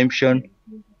freedom, redemption,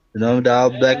 you know,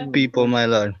 the black people, my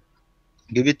Lord.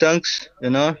 Give you thanks,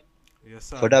 you know, yes,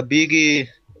 for the big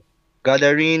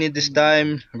gathering in this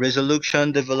time,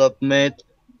 resolution, development,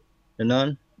 you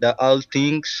know, the all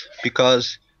things,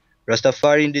 because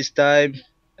Rastafari in this time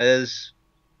is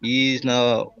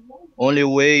now only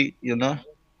way, you know,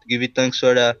 to give you thanks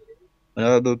for the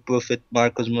Honorable Prophet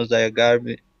Marcus Mosiah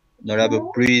Garvey,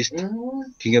 Honorable Priest,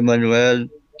 King Emmanuel,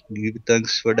 give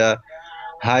thanks for the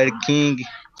High King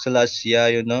Selassie,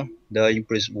 you know, the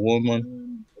Empress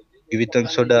woman. Give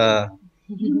thanks for the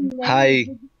High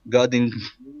God in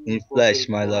flesh,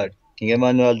 my Lord. King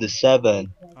Emmanuel the Seventh,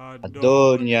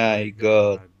 Adonai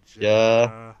God,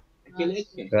 Jah,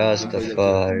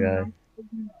 Rastafari.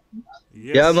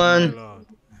 Yes, yeah, man. My Lord.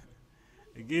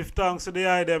 Give thanks to the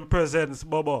item presence,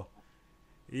 Bobo.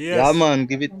 Yes. Yeah, man.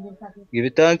 Give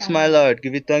it thanks, my Lord.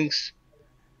 Give it thanks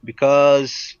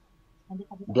because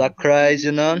Black Christ,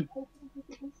 you know,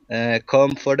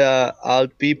 come for the all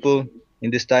people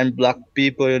in this time. Black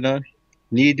people, you know,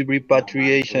 need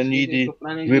repatriation, need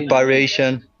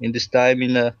reparation in this time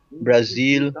in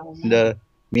Brazil, in the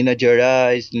Minas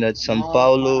Gerais, in the São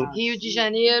Paulo, Rio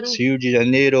de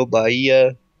Janeiro,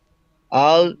 Bahia,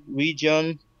 all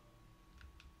region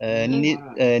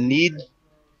need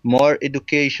more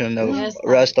education of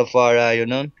Rastafari, you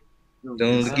know.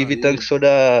 Don't give it thanks for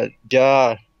the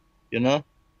Jah, you know.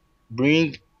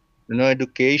 Bring, you know,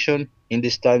 education in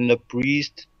this time. The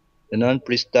priest, the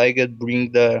non-priest tiger,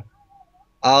 bring the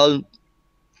all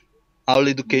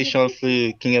education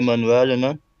for King Emmanuel, you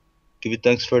know. Give it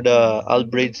thanks for the all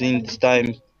braids in this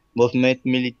time, movement,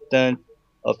 militant,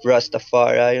 of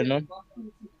Rastafari,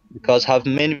 because have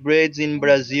many braids in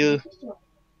Brazil,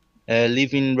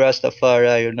 live in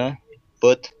Rastafari,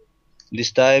 but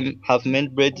this time have many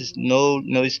braids no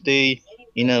stay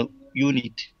in a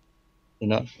unit, you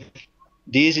know.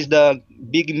 This is the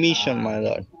big mission, my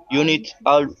lord. Unit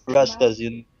all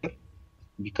Rastas,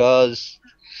 because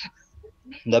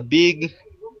the big,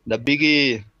 the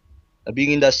big, the big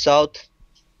in the south,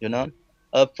 you know,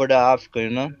 up for the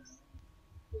Africa,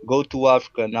 go to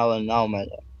Africa now and now, my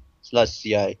lord.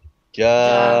 Selassie,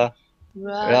 Jah,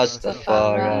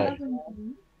 Rastafari,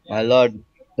 my lord.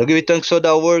 They give thanks for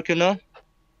the work, They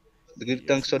give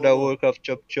thanks for the work of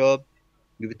Chop Chop.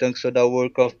 Give thanks for the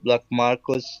work of Black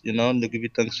Marcus, They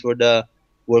give thanks for the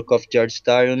work of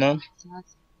Ijahstars,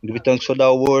 Give thanks for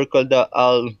the work of the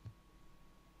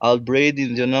Al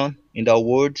Bradins, in the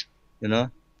world,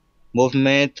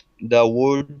 movement, the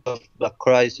word of Black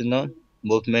Christ,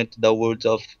 movement, the words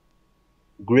of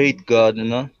great God,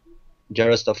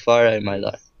 Ijahstars, my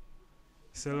lord.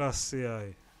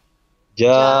 Selassie.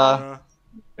 Jah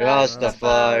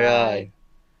Rastafari.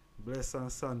 Bless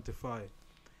and sanctify.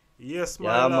 Yes, my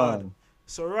Yeah, lord. man.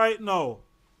 So right now,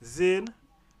 Zin,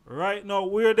 right now,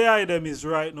 where the item is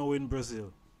right now in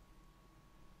Brazil?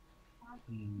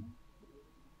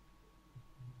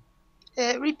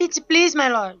 Repeat, please, my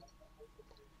lord.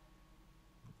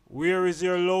 Where is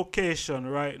your location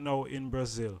right now in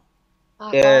Brazil?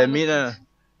 Yeah, Minas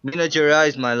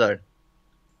Gerais, my lord.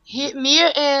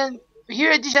 Here in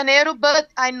Rio de Janeiro, but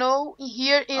I know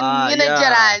here in Minas yeah.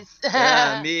 Gerais.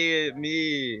 Yeah,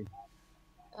 me.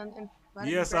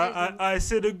 Yes, I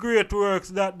see the great works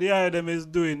that the item is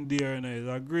doing there. It's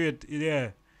a great,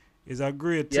 it's a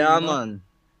great Yeah, thing, man.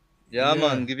 Yeah,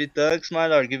 man. Give it thanks, my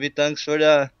lord. Give it thanks for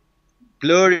the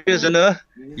glorious,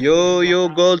 You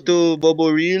go to Bobo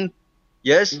Real.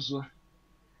 Yes?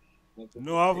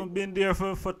 No, I haven't been there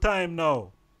for time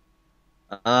now.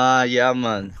 Yeah,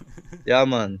 man. Yeah,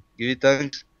 man. Give it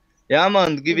thanks. Yeah,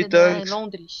 man. Give it thanks.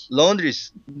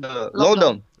 Londres.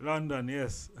 London. London,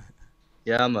 yes.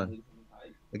 Yeah, man.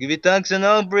 Give it thanks,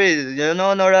 praise,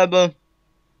 honorable.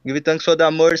 Give it thanks for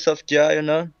the mercy of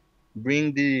Jah,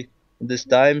 Bring this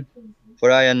time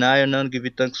for I and I, Give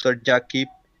it thanks for Jah keep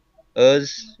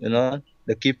us, the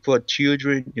keep for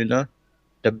children,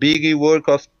 the big work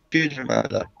of children,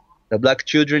 the black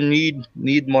children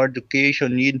need more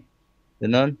education, need,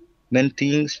 many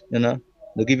things, The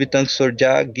give it thanks for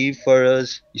Jah give for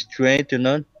us strength,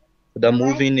 for the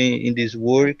moving in this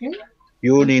work.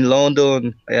 You in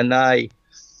London and I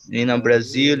in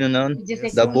Brazil,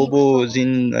 the Bobos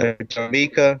in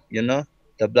Jamaica,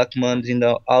 the black man's in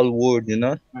the whole world,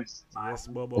 Yes,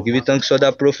 Bobo. Give it thanks for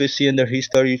the prophecy and the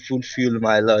history fulfill,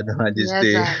 my Lord, on this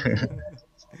day.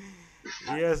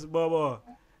 Yes, Bobo.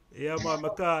 Yeah, man,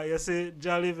 because you see,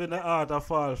 Jah live in the heart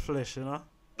of all flesh,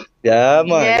 Yeah,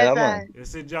 man. You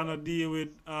see, Jah no deal with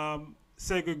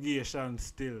segregation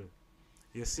still.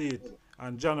 You see it.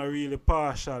 And Jah no really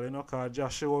partial, because Jah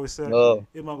show what we say,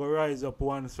 he might go rise up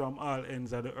once from all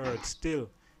ends of the earth still.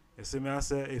 You see me, I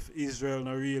say, if Israel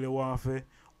no really want to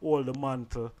hold the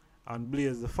mantle and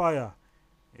blaze the fire.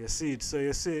 You see it. So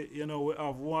you see, we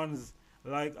have ones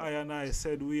like I and I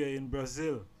said we are in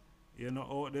Brazil.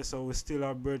 Out there, so we still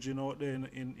are bridging out there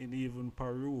in even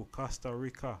Peru, Costa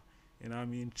Rica,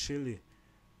 Chile,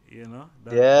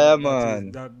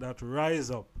 man. That rise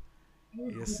up,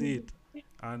 you see it,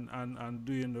 and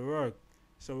doing the work.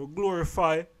 So we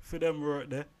glorify for them work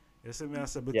there, you see me, I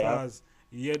say, because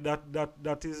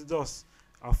that is just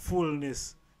a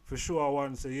fullness, for sure.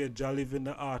 One say, Jah live in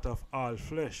the heart of all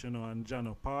flesh, and Jah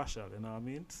no partial,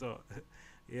 So,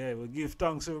 we give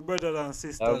thanks to brothers and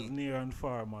sisters near and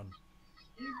far, man.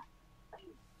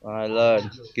 My Lord,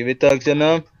 give it thanks,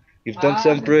 Give thanks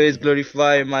and praise,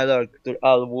 glorify, my Lord, to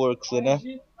all works, Yes,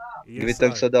 Give it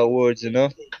thanks for the words,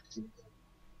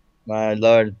 My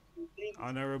Lord.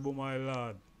 Honorable, my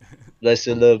Lord. Blessed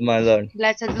love, my Lord.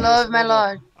 Blessed love, my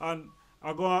Lord. And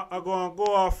I'm gonna go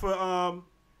off.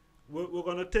 We're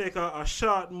gonna take a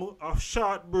short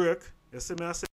break. You see me, I say